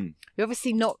single. Mm-hmm. You're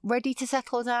obviously not ready to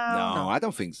settle down. No, I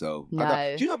don't think so.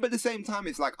 No. Do you know, but at the same time,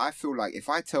 it's like, I feel like if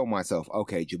I tell myself,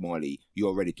 okay, Jamali,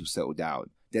 you're ready to settle down,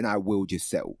 then I will just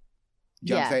settle.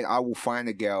 Do you know what I'm Yeah. saying? I will find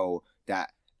a girl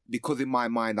that, because in my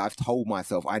mind, I've told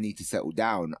myself I need to settle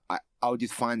down, I'll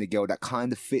just find a girl that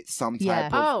kind of fits some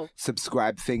type of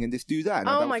subscribe thing and just do that. And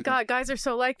I Oh don't my think- God, guys are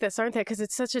so like this, aren't they? Because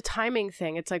it's such a timing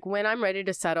thing. It's like when I'm ready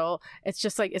to settle, it's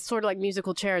just like, it's sort of like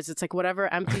musical chairs. It's like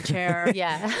whatever empty chair,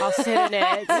 Yeah. I'll sit in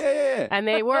it. Yeah. And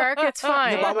they work, it's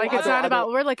fine. Yeah, but like I it's don't- not I about,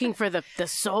 don't- we're looking for the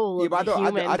soul Yeah, of but the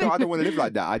human. I don't want to live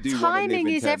like that. I do want to live Timing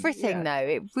in is terms- everything, though.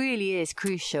 It really is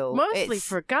crucial. Mostly It's-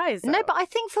 for guys. No, though. but I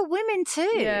think for women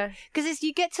too. Yeah. Because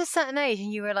you get to a certain age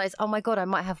and you realise, oh my God, I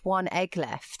might have one egg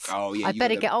left. Oh, yeah, I you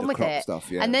better got get on the with clock it. stuff,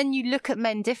 yeah. And then you look at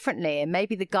men differently, and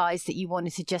maybe the guys that you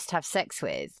wanted to just have sex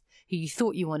with, who you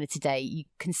thought you wanted to date, you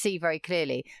can see very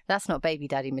clearly that's not baby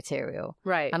daddy material.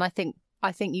 Right. And I think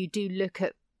you do look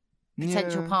at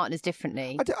potential Yeah. partners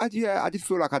differently. I just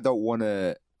feel like I don't want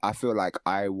to. I feel like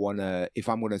I want to. If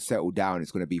I'm going to settle down,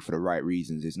 it's going to be for the right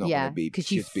reasons. It's not going to be because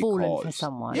just you've fallen for because-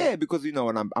 someone. Yeah, because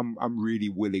and I'm really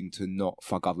willing to not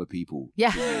fuck other people.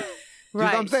 Yeah. Do you know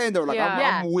Right. what I'm saying though? Like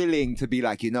Yeah. I'm willing to be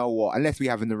like, you know what? Unless we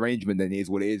have an arrangement, then it is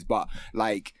what it is. But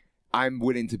like, I'm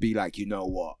willing to be like, you know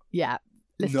what? Yeah.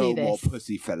 Let's no do more this.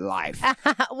 pussy for life.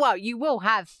 Well, you will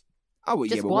have. Oh well,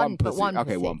 yeah, Just but one, one but pussy. one Okay,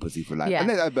 pussy. one pussy for life. Yeah. And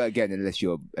then, but again, unless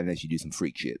you do some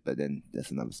freak shit, but then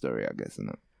that's another story, I guess.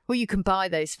 Isn't it? Well, you can buy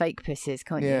those fake pussies,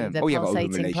 can't Yeah. you? The but open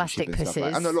pulsating relationship plastic and stuff pussies.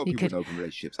 like. I know a lot of You people could- in open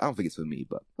relationships. I don't think it's for me,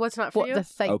 but What's not for What you? the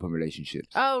fake? open relationships.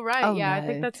 Oh, right. Oh, yeah, I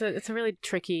no. think it's a really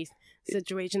tricky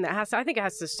situation that I think it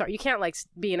has to start. You can't like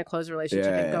be in a closed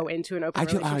relationship and go into an open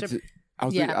relationship.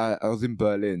 I was in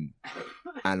Berlin,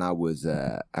 and I was,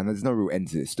 and there's no real end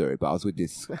to this story, but I was with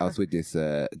this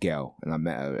girl, and I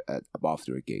met her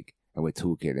after a gig, and we're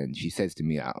talking, and she says to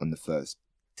me on the first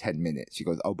 10 minutes, she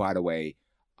goes, "Oh, by the way,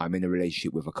 I'm in a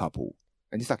relationship with a couple."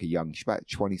 And it's like she's about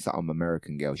 20-something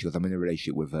American girl. She goes, "I'm in a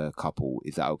relationship with a couple.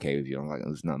 Is that okay with you?" I'm like,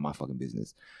 "It's none of my fucking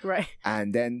business." Right.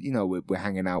 And then, we're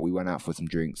hanging out. We went out for some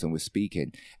drinks and we're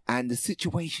speaking. And the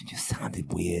situation just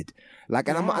sounded weird. Like,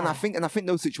 and I think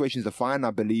those situations are fine.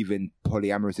 I believe in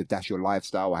polyamorous if that's your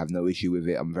lifestyle. I have no issue with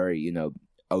it. I'm very,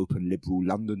 open, liberal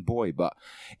London boy. But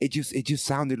it just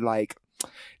sounded like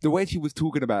the way she was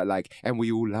talking about like, and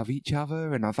we all love each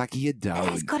other, and I was like, you don't.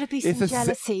 There's got to be some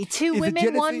jealousy. Two it's a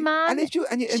women, one man. and it's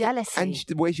just, jealousy. And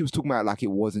the way she was talking about, like,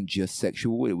 it wasn't just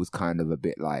sexual. It was kind of a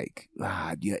bit like,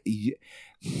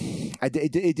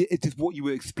 it just what you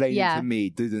were explaining to me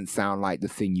doesn't sound like the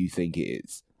thing you think it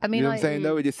is. I mean, you know what I'm saying?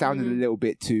 Though it just sounded a little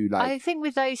bit too like. I think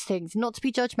with those things, not to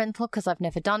be judgmental because I've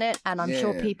never done it, and I'm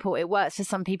sure it works for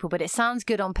some people, but it sounds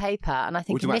good on paper. And I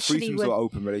think initially with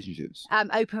open relationships,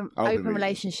 open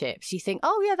relationships, you think,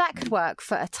 oh yeah, that could work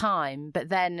for a time, but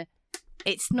then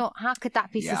it's not. How could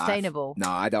that be sustainable? No,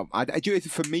 I don't.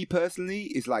 For me personally,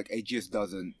 it's like it just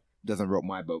doesn't rock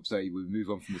my boat. So we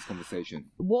move on from this conversation.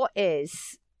 What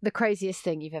is the craziest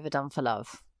thing you've ever done for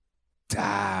love?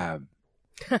 Damn.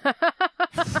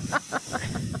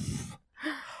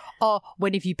 Oh,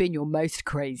 when have you been your most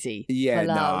crazy?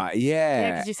 Yeah,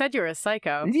 Yeah, because you said you were a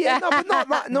psycho. Yeah, no, but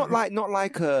not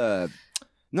like that.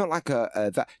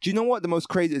 Do you know what the most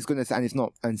crazy is going to say? And it's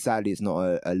not, and sadly, it's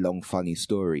not a long funny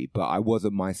story. But I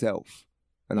wasn't myself,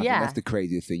 and I think that's the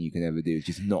craziest thing you can ever do is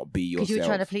just not be yourself. Because you were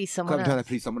trying to please someone else. I'm trying to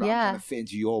please someone else. I'm trying to fit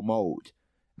into your mold.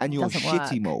 And your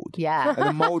shitty mold. Yeah. And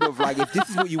the mold of like, if this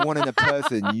is what you want in a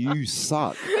person, you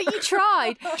suck. But you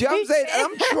tried. Do you know what I'm saying? And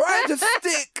I'm trying to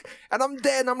stick. And I'm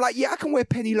there and I'm like, yeah, I can wear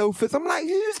penny loafers. I'm like,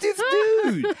 who's this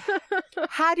dude?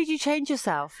 How did you change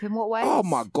yourself? In what ways? Oh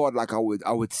my God. Like I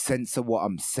would censor what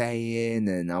I'm saying,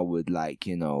 and I would like,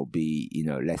 be, I'll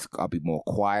be more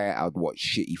quiet. I'd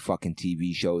watch shitty fucking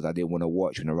TV shows I didn't want to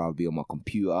watch when I'd rather be on my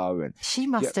computer. And she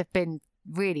must have been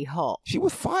really hot. She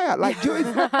was fire. Like,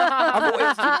 I've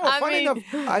always,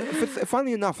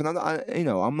 funny enough, and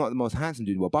I'm not the most handsome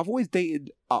dude in the world, but I've always dated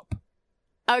up.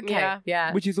 Okay,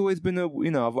 yeah. Which has always been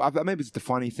maybe it's the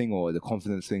funny thing or the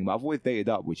confidence thing, but I've always dated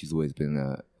up, which has always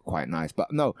been quite nice.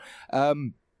 But no,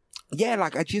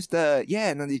 like I just, that's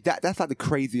like the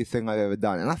craziest thing I've ever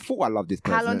done, and I thought I loved this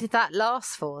person. How long did that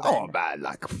last for? Then? Oh, man,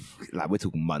 like we're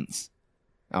talking months.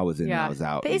 I was in, I was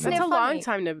out. But isn't it a long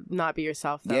time to not be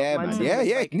yourself, though? Yeah, man. Yeah.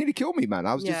 It nearly killed me, man.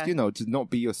 I was just, to not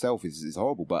be yourself is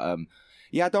horrible. But,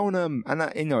 I don't,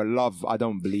 love, I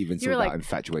don't believe in sort of that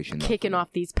infatuation. Kicking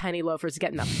off these penny loafers,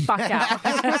 getting the fuck out.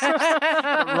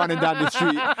 I'm running down the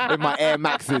street in my Air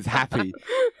Maxes, happy.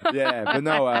 Yeah, but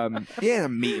no, I'm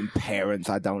meeting parents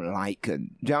I don't like, and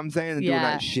do you know what I'm saying? And doing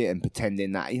that shit and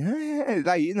pretending that,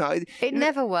 it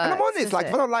never works. And I'm honest, like,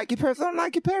 if I don't like your parents, I don't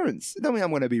like your parents. It don't mean I'm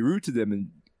going to be rude to them and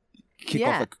kick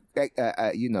off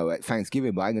at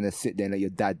Thanksgiving, but I'm going to sit there and let your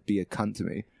dad be a cunt to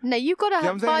me. No, you've got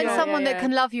to find someone that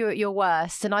can love you at your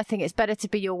worst, and I think it's better to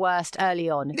be your worst early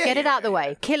on. Get it out the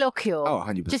way. Kill or cure. Oh,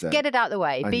 100%. Just get it out the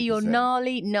way. 100%. Be your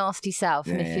gnarly, nasty self.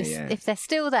 And if they're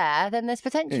still there, then there's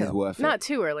potential. It's worth it. Not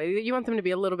too early. You want them to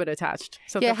be a little bit attached.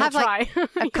 So have try.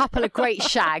 A couple of great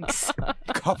shags.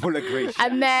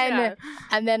 And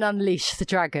then unleash the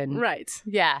dragon. Right.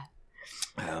 Yeah.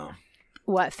 Oh.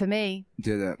 Worked for me.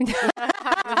 Did it?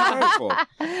 How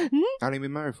long have you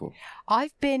been married for?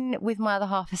 I've been with my other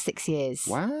half for 6 years.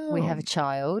 Wow. We have a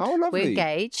child. Oh, lovely. We're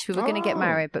engaged. We were going to get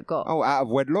married, but got... Oh, out of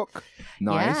wedlock?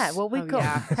 Nice. Yeah, well, we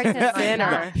got pregnant like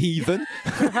that. Heathen.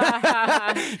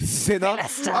 Sinner.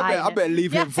 I better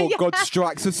leave him before God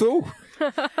strikes us all.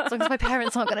 As long as my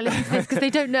parents aren't going to listen to this because they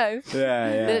don't know.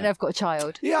 Yeah. They don't know I've got a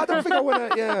child. Yeah, I don't think I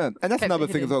want to, And that's another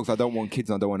thing as well, because I don't want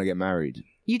kids and I don't want to get married.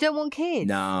 You don't want kids?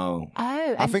 No.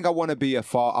 Oh. I think I want to be a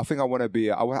father. I think I want to be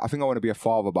a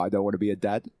father, but I don't want to be a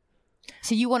dad.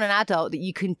 So you want an adult that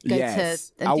you can go to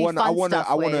and I do want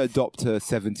to adopt a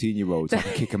 17-year-old so I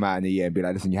can kick him out in a year and be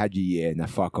like, listen, you had your year, now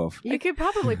fuck off. You could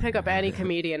probably pick up any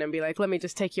comedian and be like, let me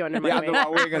just take you under my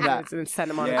wing and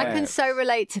send him on. I can so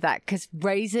relate to that because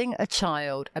raising a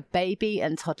child, a baby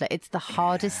and toddler, it's the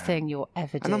hardest thing you'll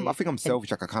ever do. And I think I'm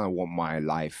selfish. Like I kind of want my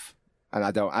life. And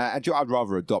I don't. I'd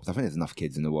rather adopt. I think there's enough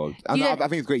kids in the world. I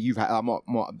think it's great. You've had. I'm not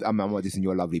dissing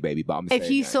your lovely baby, but I'm. If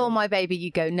you saw my baby,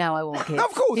 you go, "Now I want kids." No,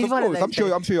 of course.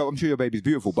 I'm sure your baby's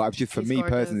beautiful, but it's just for me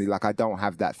personally, like I don't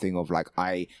have that thing of like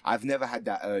I've never had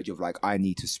that urge of like I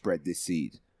need to spread this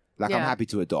seed. Like I'm happy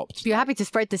to adopt. You're happy to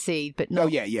spread the seed, but not. Oh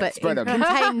yeah, but spread them.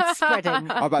 Contain spreading.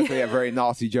 I'm about to say a very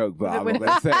nasty joke, but I'm not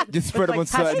going to say it. Just spread them on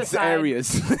certain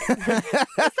areas. Is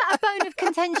that a bone of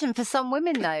contention for some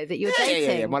women though that you're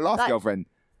dating? Yeah. My last girlfriend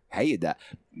hated that.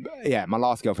 Yeah, my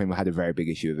last girlfriend had a very big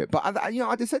issue with it. But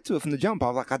I just said to her from the jump, I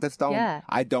was like, I just don't. Yeah.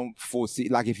 I don't foresee.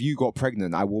 Like, if you got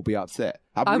pregnant, I will be upset.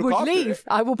 I would leave.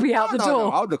 I will be out the door. No,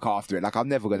 I'll look after it. Like, I'm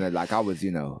never gonna. Like, I was,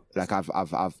 like,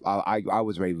 I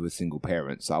was raised with a single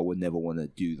parent, so I would never want to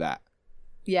do that.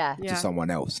 Yeah. To someone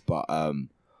else, but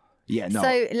yeah, no.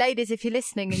 So, ladies, if you're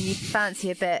listening and you fancy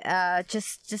a bit,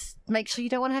 just make sure you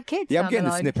don't want to have kids. Yeah, I'm getting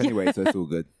the snip anyway, so it's all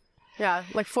good. Yeah,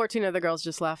 like 14 of the girls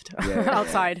just left Yeah.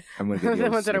 outside. I'm gonna get The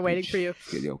your ones that are waiting slippage, for you.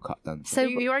 Get your cut done. So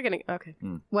you are going to... Okay.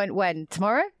 when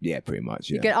tomorrow? Yeah, pretty much.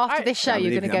 Yeah. You're gonna, after Alright. this show, I'm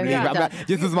you're leaving, going to go I'm and leaving. get it done.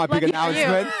 This is my big Lucky for you.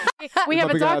 announcement. We have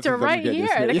a Big doctor announcement, right let me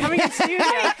get here. this They're here. coming in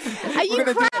studio. Are you We're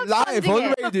gonna do it live crowdfunding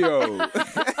on it?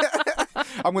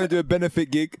 radio. I'm gonna do a benefit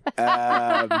gig.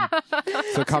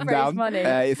 So come raise down. money.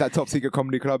 It's at Top Secret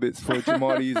Comedy Club. It's for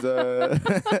Jamali's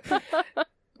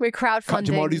We're cut crowdfunding.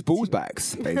 Jamali's balls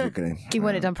backs, basically. You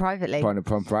want it done privately?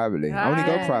 Privately. I only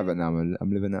go Ah. private now.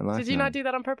 I'm living that life. Did you now. not do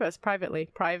that on purpose? Privately?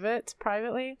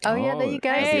 Privately? Oh yeah, there you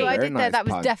go. Hey, See what I very did there? nice That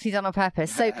was pun. definitely done on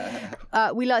purpose. So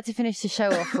we like to finish the show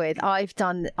off with I've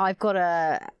got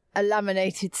a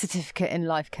laminated certificate in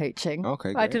life coaching. Okay,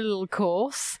 I great. did a little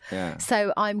course. Yeah.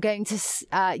 So I'm going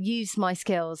to use my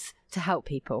skills to help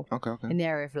people Okay. in the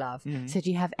area of love. Mhm. So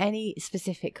do you have any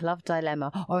specific love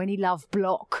dilemma or any love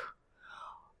block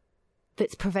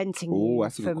that's preventing you Oh,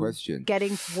 that's a good from question.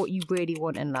 getting what you really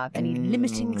want in love? Any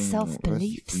limiting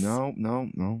self-beliefs? No.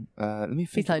 Let me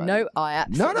think. He's like, about no, it. I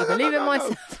absolutely believe in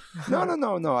myself.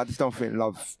 No. I just don't think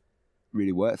love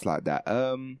really works like that.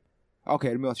 Okay,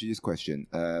 let me ask you this question.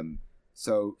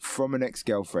 So from an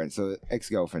ex-girlfriend,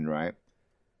 right?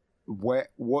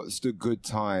 What's the good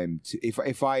time to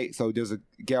if I so there's a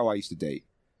girl I used to date,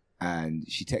 and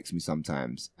she texts me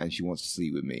sometimes, and she wants to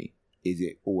sleep with me. Is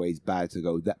it always bad to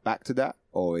go back to that,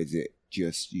 or is it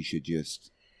just you should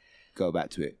just go back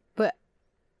to it? But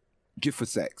Just for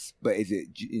sex, but is it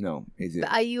is it?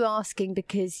 are you asking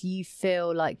because you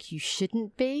feel like you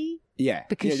shouldn't be? Yeah,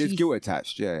 because there's she's- guilt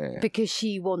attached. Yeah. Because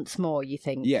she wants more, you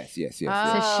think? Yes. So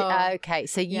Oh. okay,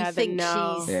 so you Yeah, then think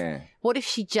no. she's... Yeah. What if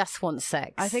she just wants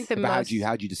sex? I think the But most...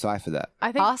 how do you decipher that?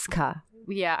 I think... Ask her.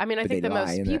 Yeah, I mean, I But think they the lie,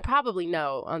 most... innit? You probably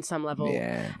know on some level.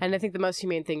 Yeah. And I think the most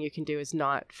humane thing you can do is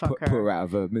not fuck Put her. her out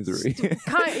of her misery.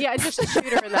 Yeah, just shoot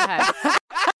her in the head.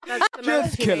 That's the Just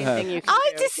most kill humane her. thing you can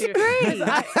I do.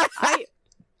 disagree.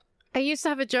 I used to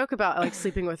have a joke about like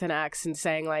sleeping with an ex and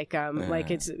saying like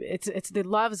it's the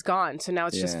love's gone, so now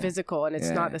it's just Yeah. physical and it's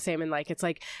Yeah. not the same. And like it's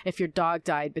like if your dog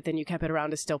died but then you kept it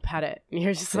around to still pet it, and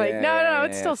you're just like Yeah, no,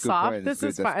 it's yeah, still that's a good soft. point. This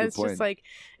That's is good. That's a fine. good It's just point. like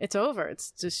it's over.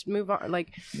 It's just move on.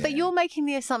 Like But you're making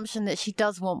the assumption that she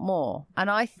does want more.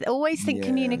 And I always think Yeah.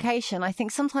 communication, I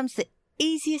think sometimes the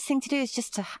easiest thing to do is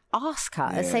just to ask her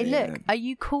and say, Yeah, look, yeah. are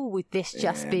you cool with this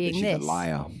just Yeah, being but she's this? a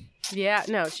liar. yeah,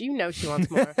 no, you know she wants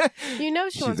more. You know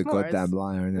she She's wants a more. goddamn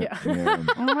liar, isn't it? Yeah.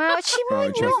 Well, she I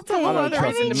might don't not trust- be. I don't I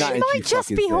trust mean, she nothing might she just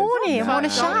be fucking says. horny and Nah. want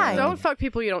to shag. Don't fuck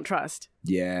people you don't trust.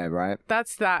 Yeah, right.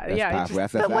 That's that. That's yeah. you powerful.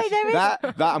 just- That's But wait, there is-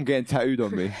 that I'm getting tattooed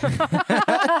on me.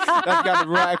 That's going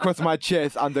right across my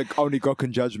chest. Under only God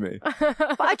can judge me.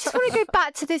 But I just want to go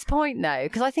back to this point, though,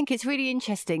 because I think it's really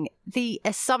interesting. The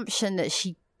assumption that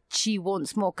she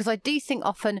wants more, because I do think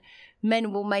often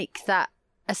men will make that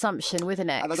assumption with an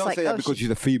ex. And I don't like, say that oh, because she's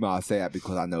a female. I say that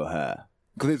because I know her.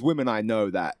 Because there's women I know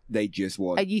that they just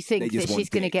want. and you they think just that want she's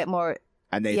going to dick. get more.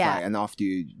 And they Yeah. like, and after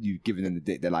you've given them the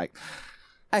dick, they're like,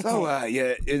 Okay. so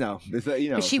yeah,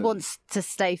 But she so- wants to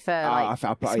stay for Ah,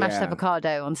 like smashed yeah.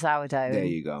 avocado on sourdough. There and-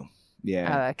 you go.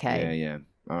 Yeah. Oh, okay. Yeah.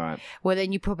 All right. Well,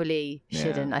 then you probably Yeah.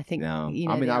 shouldn't. I think. No. You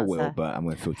know I mean, the I will, answer. but I'm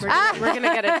going to filter. We're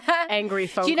gonna get an angry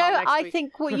phone Do you call know? next I week.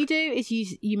 think what you do is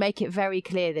you make it very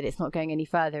clear that it's not going any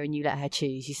further, and you let her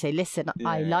choose. You say, "Listen,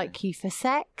 I Yeah. like you for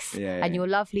sex, Yeah, and yeah. you're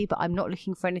lovely, but I'm not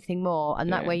looking for anything more."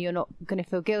 And that Yeah. way, you're not going to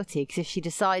feel guilty because if she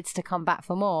decides to come back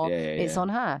for more, Yeah, it's yeah. on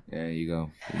her. There you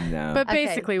go. No. But Okay.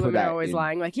 basically, Put women that are always in.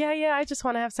 lying, like, yeah, I just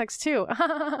want to have sex too.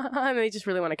 And they just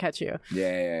really want to catch you.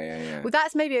 Yeah. Well,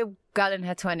 that's maybe a girl in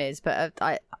her 20s, but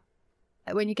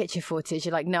when you get to your 40s,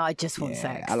 you're like, no, I just want Yeah,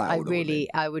 sex. I like older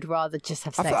I would rather just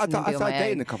have I sex and then be on started my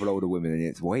dating own. a couple of older women, and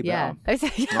it's way Yeah. better.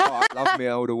 Oh, I love me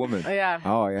an older woman. Oh, yeah.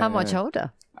 Oh yeah. How much yeah.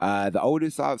 older? The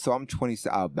oldest, so I'm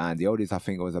 26. Oh man, the oldest I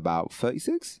think was about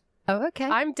 36. Oh, okay.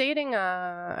 I'm dating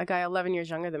a guy 11 years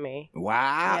younger than me.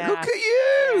 Wow, Yeah. look at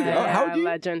you! Yeah, How old you?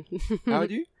 Legend. How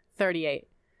old you? 38.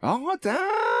 Oh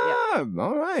damn!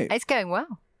 All right, It's going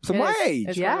well. so It my is. age.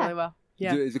 It's Yeah. going really well.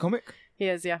 Yeah, Is it comic? he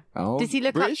is, yeah. Oh, Does he look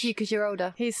up British? to you because you're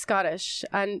older? He's Scottish.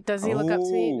 And does he look up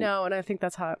to me? Oh. No, and I think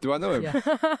that's hot. Do I know him?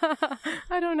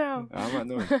 I don't know. I might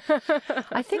know him.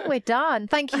 I think we're done.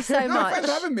 Thank you so No, much. thanks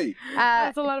for having me.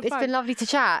 That's a lot of It's fun. been lovely to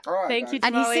chat. All right, Thank guys. you,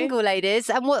 And he's Jamali. single, ladies.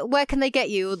 And where can they get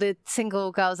you? All the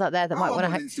single girls out there that might Oh, want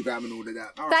I'm to. on Instagram and all of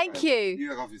that. All Thank guys. you. You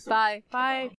look after yourself. Bye.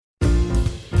 Bye.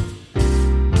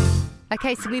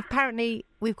 Okay, so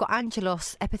we've got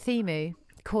Angelos Epithemu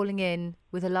calling in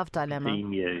with a love dilemma.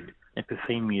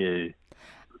 Epithemu.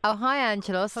 Oh, hi,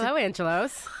 Angelos. Hello,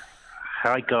 Angelos.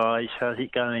 Hi guys, how's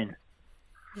it going?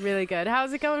 Really good.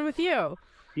 How's it going with you?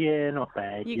 Yeah, not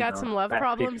bad. You got some love about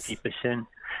problems? 50%.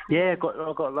 Yeah, I've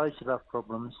got loads of love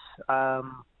problems.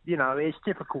 You know, it's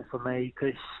difficult for me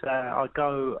because I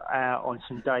go out on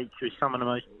some dates with some of the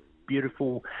most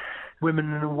beautiful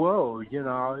women in the world, you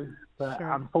know. But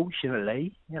Sure.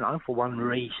 unfortunately, you know, for one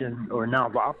reason or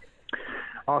another,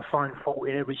 I find fault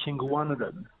in every single one of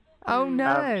them. Oh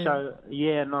no. So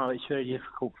yeah, no, it's very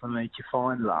difficult for me to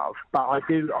find love. But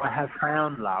I have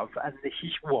found love, and this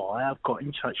is why I've got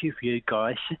in touch with you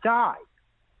guys today.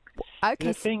 Okay.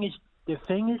 The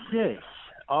thing is this: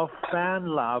 I've found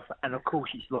love, and of course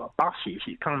it's like buses.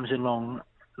 It comes along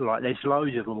like there's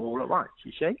loads of them all at once.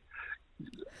 You see.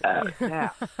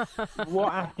 Now,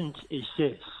 what happens is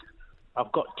this: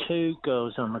 I've got 2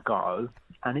 girls on the go,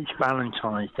 and it's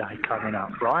Valentine's Day coming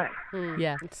up, right?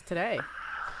 Yeah. It's today.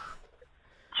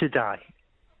 Today.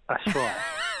 That's right.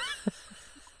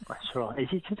 That's right. Is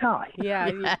it today?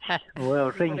 Yeah. Well,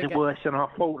 things Gotta are go. worse than I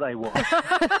thought they were.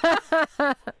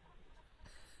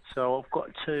 So I've got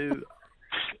to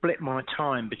split my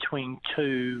time between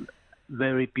 2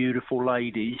 very beautiful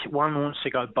ladies. One wants to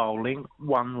go bowling,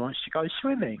 one wants to go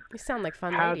swimming. You sound like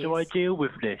fun How ladies. do I deal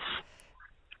with this?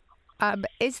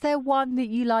 Is there one that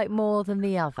you like more than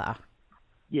the other?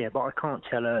 Yeah, but I can't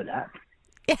tell her that.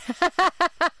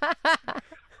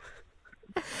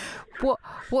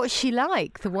 What's she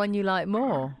like? The one you like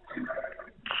more?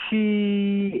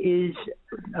 She is,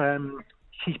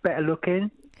 she's better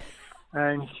looking,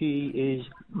 and she is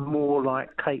more like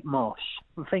Kate Moss.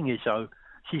 The thing is, though,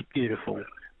 she's beautiful,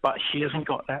 but she hasn't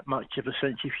got that much of a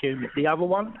sense of humour. The other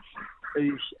one,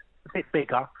 who's a bit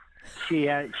bigger, she's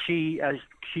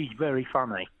very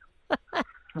funny.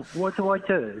 What do I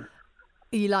do?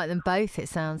 You like them both, it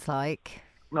sounds like.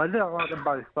 I don't like them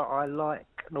both, but I like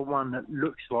the one that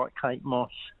looks like Kate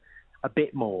Moss a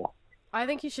bit more. I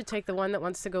think you should take the one that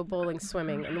wants to go bowling,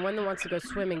 swimming, and the one that wants to go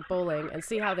swimming, bowling, and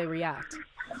see how they react.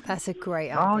 That's a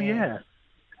great Oh, idea. yeah.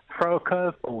 Throw a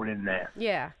curveball in there.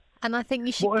 Yeah. And I think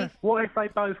you should What if they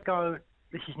both go,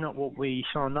 this is not what we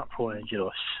signed up for,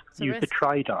 Angelos? It's a You've risk.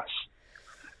 betrayed us.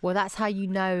 Well, that's how you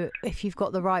know if you've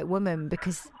got the right woman,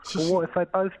 because Well, what if they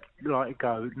both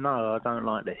go, no, I don't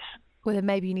like this? well, then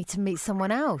maybe you need to meet someone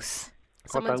else.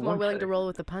 Someone's more want willing to. to roll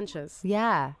with the punches.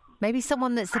 Yeah. Maybe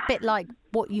someone that's a bit like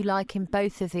what you like in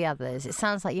both of the others. It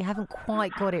sounds like you haven't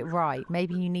quite got it right.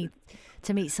 Maybe you need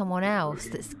to meet someone else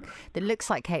that looks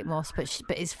like Kate Moss, but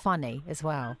is funny as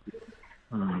well.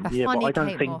 A Yeah, funny but I don't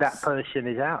Kate think Moss. that person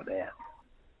is out there.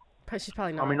 But she's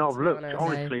probably not. I mean, I've to be looked, honest.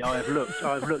 honestly,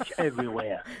 I've looked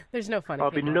everywhere. There's no funny.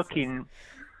 I've Kate been Mosses.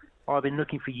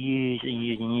 looking for years and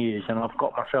years and years, and I've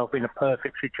got myself in a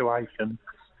perfect situation.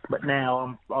 But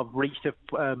now I've reached a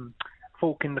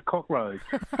fork in the cock road.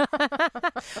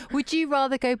 Would you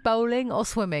rather go bowling or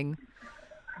swimming?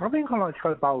 I think I like to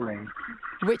go bowling.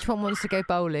 Which one wants to go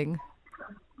bowling?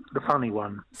 The funny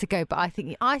one. But I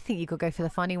think you could go for the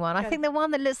funny one. I think the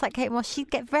one that looks like Kate Moss, she'd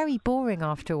get very boring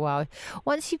after a while.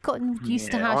 Once you've gotten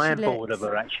used to how I she am looks. bored of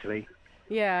her, actually.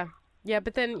 Yeah. Yeah,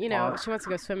 but then, you know, if she wants to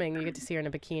go swimming, you get to see her in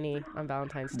a bikini on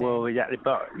Valentine's Day. Well, exactly.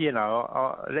 But, you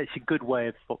know, that's a good way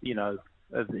of, you know,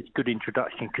 of a good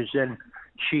introduction, because then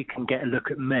she can get a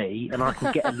look at me and I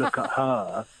can get a look at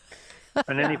her.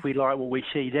 And then if we like what we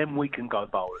see, then we can go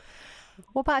bowling.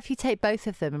 What about if you take both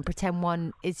of them and pretend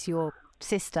one is your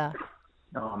sister?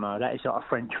 Oh, no, that is like a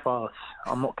French farce.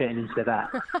 I'm not getting into that.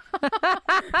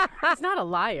 He's not a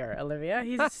liar, Olivia.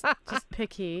 He's just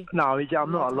picky. No,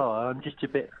 I'm not a liar. I'm just a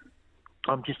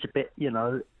bit, you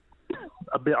know,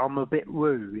 I'm a bit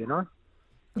woo, you know?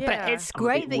 Yeah. But it's I'm a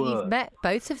great bit that you've worried. met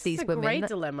both of these It's a women. great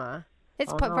dilemma.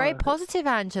 It's I very know. positive,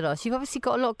 Angelos. You've obviously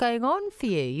got a lot going on for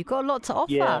you. You've got a lot to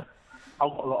offer. Yeah. I've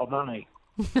got a lot of money.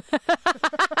 Do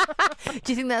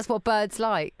you think that's what birds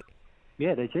like?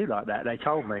 Yeah, they do like that. They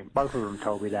told me. Both of them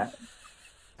told me that.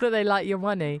 That they like your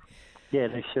money? Yeah,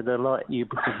 they said they like you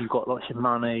because you've got lots of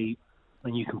money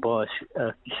and you can buy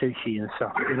sushi and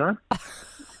stuff, you know?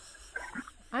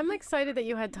 I'm excited that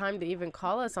you had time to even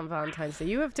call us on Valentine's Day.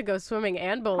 You have to go swimming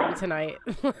and bowling tonight.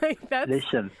 Like that's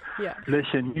Listen, yeah.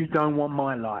 you don't want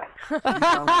my life. You don't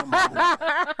want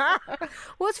my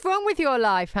life. What's wrong with your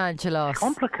life, Angelos?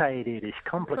 Complicated. It's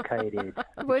complicated.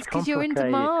 Well, it's 'cause you're in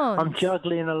Complicated. demand. I'm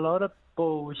juggling a lot of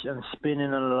balls and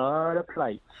spinning a lot of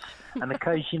plates. And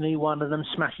occasionally one of them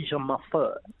smashes on my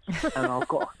foot. And I've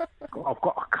got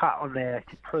a cut on there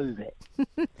to prove it.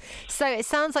 So it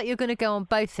sounds like you're going to go on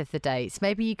both of the dates.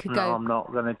 Maybe you could No, go. I'm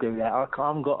not going to do that. I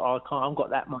haven't got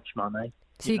that much money.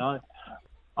 So You you- know,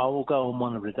 I will go on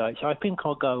one of the dates. I think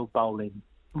I'll go bowling.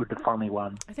 with the funny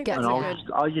one. I think Yeah. that's And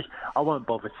a good. I won't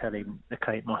bother telling the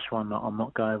Kate Moss one that I'm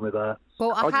not going with her.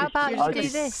 Well, I how just- about You're you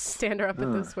just do gonna this? stand her up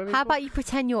at the swimming How pool? about you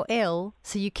pretend you're ill,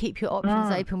 so you keep your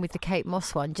options open with the Kate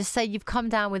Moss one? Just say you've come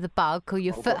down with a bug or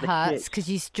your I've foot got the hurts shits. because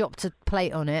you dropped a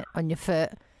plate on it on your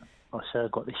foot. I say I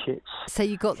got the shits. So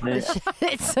you got Yeah. the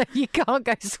shit, so you can't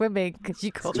go swimming because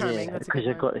you got. Charming, Yeah, that's a because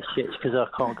good I got the shits because I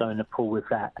can't go in the pool with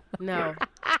that. No.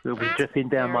 It'll be dripping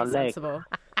down my Very leg. sensible.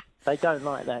 They don't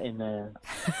like that in there.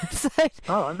 So,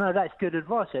 Oh no, that's good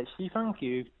advice actually. Thank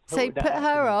you. so Thought that put her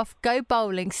happened. off. Go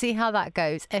bowling. See how that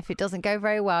goes. If it doesn't go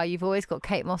very well, you've always got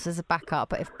Kate Moss as a backup.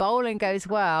 But if bowling goes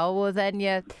well, then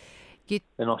you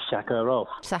Then I'll sack her off.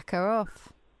 sack her off.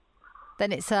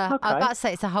 Then it's a. I was about to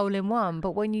say it's a hole in one,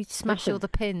 but when you smash all the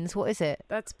pins, what is it?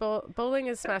 That's bowling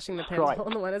is smashing the pins. Strike. Hole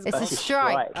in the one is It's bowling. a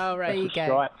strike. Oh, right. There you That's go. a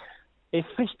strike. If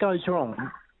this goes wrong,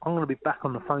 I'm going to be back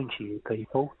on the phone to you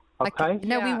people. Okay?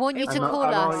 No, we Yeah, want you it's to call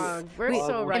and I- us. wrong. We're We-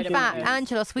 so right in about fact, this.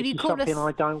 Angelos, will This you is call us? something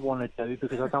I don't want to do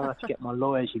because I don't have to get my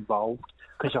lawyers involved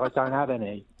because I don't have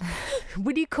any.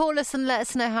 Will you call us and let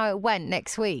us know how it went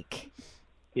next week?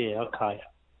 Yeah, okay.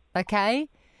 Okay.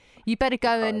 You better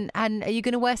go and are you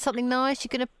going to wear something nice?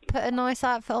 You're going to put a nice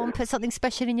outfit on, put something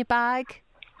special in your bag?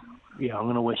 Yeah, I'm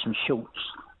going to wear some shorts.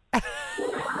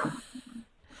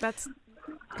 That's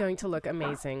going to look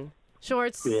amazing.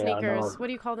 Shorts, Yeah, I sneakers. know. What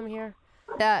do you call them here?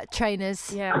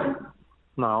 Trainers. Yeah.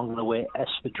 No, I'm going to wear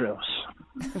espadrilles.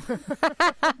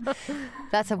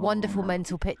 That's a wonderful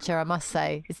mental picture, I must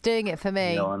say. It's doing it for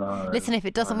me. Yeah, I know. Listen, if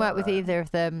it doesn't work with either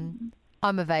of them,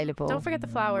 I'm available. Don't forget the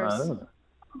flowers. Oh.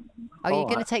 Are you All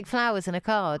going to right. take flowers and a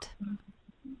card?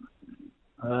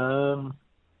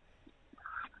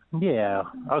 Yeah,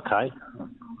 okay.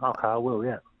 Okay, I will,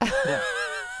 yeah.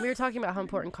 We were talking about how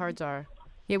important cards are.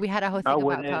 Yeah, we had a whole thing Oh,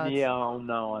 about cards. yeah, oh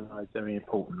no, I know, it's very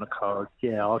important, the card.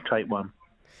 Yeah, I'll take one.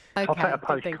 I'll Okay. take a good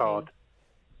thinking. postcard.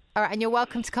 All right, and you're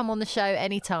welcome to come on the show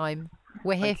anytime.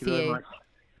 We're here Thank for you very you. much.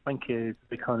 Thank you.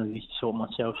 Be kind of you to sort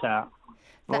myself out.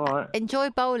 All right. Enjoy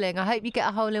bowling. I hope you get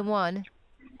a hole in one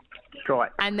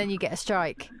Strike. and then you get a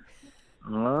strike.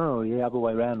 Oh, yeah, other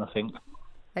way round, I think.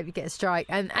 Hope you get a strike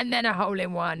and then a hole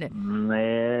in one.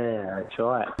 Yeah, that's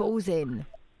right. Balls in.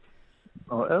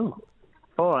 Oh,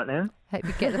 all right then. Hope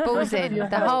you get the balls in.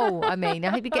 The hole, I mean. I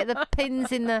hope you get the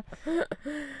pins in the,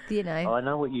 you know. I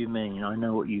know what you mean. I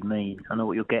know what you mean. I know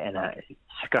what you're getting at. It's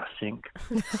disgusting.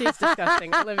 She's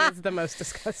disgusting. Olivia's the most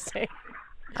disgusting.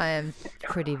 I am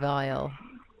pretty vile.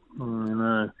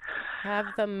 No. Have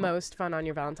the most fun on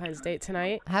your Valentine's date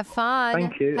tonight. Have fun.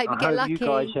 Thank you. Hope you I get hope lucky. you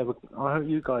guys I hope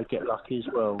you guys get lucky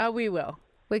as well. Oh, we will.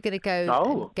 We're going to go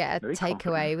Oh, and get a very takeaway.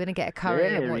 confident. We're going to get a curry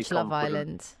and Very watch Love confident.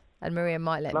 Island. And Maria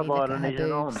might let Love me look Island at her isn't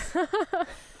boobs. on.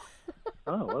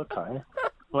 Oh, okay.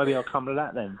 Maybe I'll come to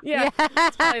that then. Yeah.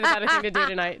 It's probably the better thing to do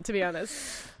tonight, to be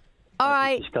honest. All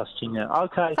right. Disgusting. Yeah.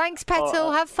 Okay. Thanks, Petal.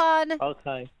 All right. Have fun.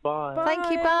 Okay. Bye.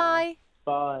 Thank you. Bye.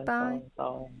 Bye. Bye.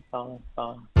 Bye. Bye.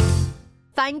 Bye.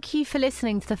 Thank you for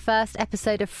listening to the first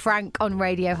episode of Frank on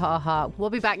Radio Ha Ha. We'll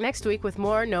be back next week with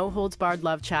more No Holds Barred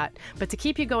Love Chat. But to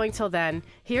keep you going till then,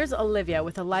 here's Olivia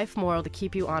with a life moral to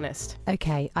keep you honest.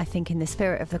 Okay, I think in the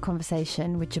spirit of the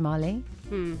conversation with Jamali,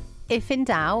 if in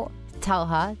doubt, tell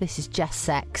her this is just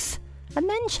sex and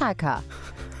then shag her.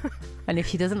 And if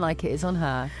she doesn't like it, it's on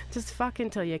her. Just fuck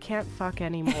until you can't fuck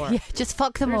anymore. Yeah, just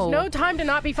fuck them There's all. no time to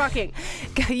not be fucking.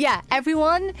 Yeah,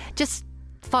 everyone, just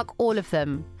fuck all of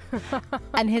them.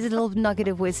 And here's a little nugget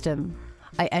of wisdom.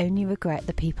 I only regret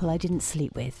the people I didn't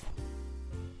sleep with.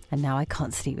 And now I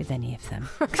can't sleep with any of them.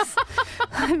 'Cause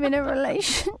I'm in a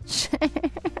relationship.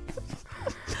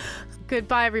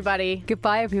 Goodbye, everybody.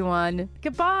 Goodbye, everyone.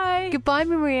 Goodbye. Goodbye,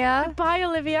 Maria. Goodbye,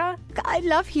 Olivia. I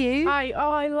love you.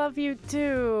 I love you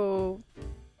too.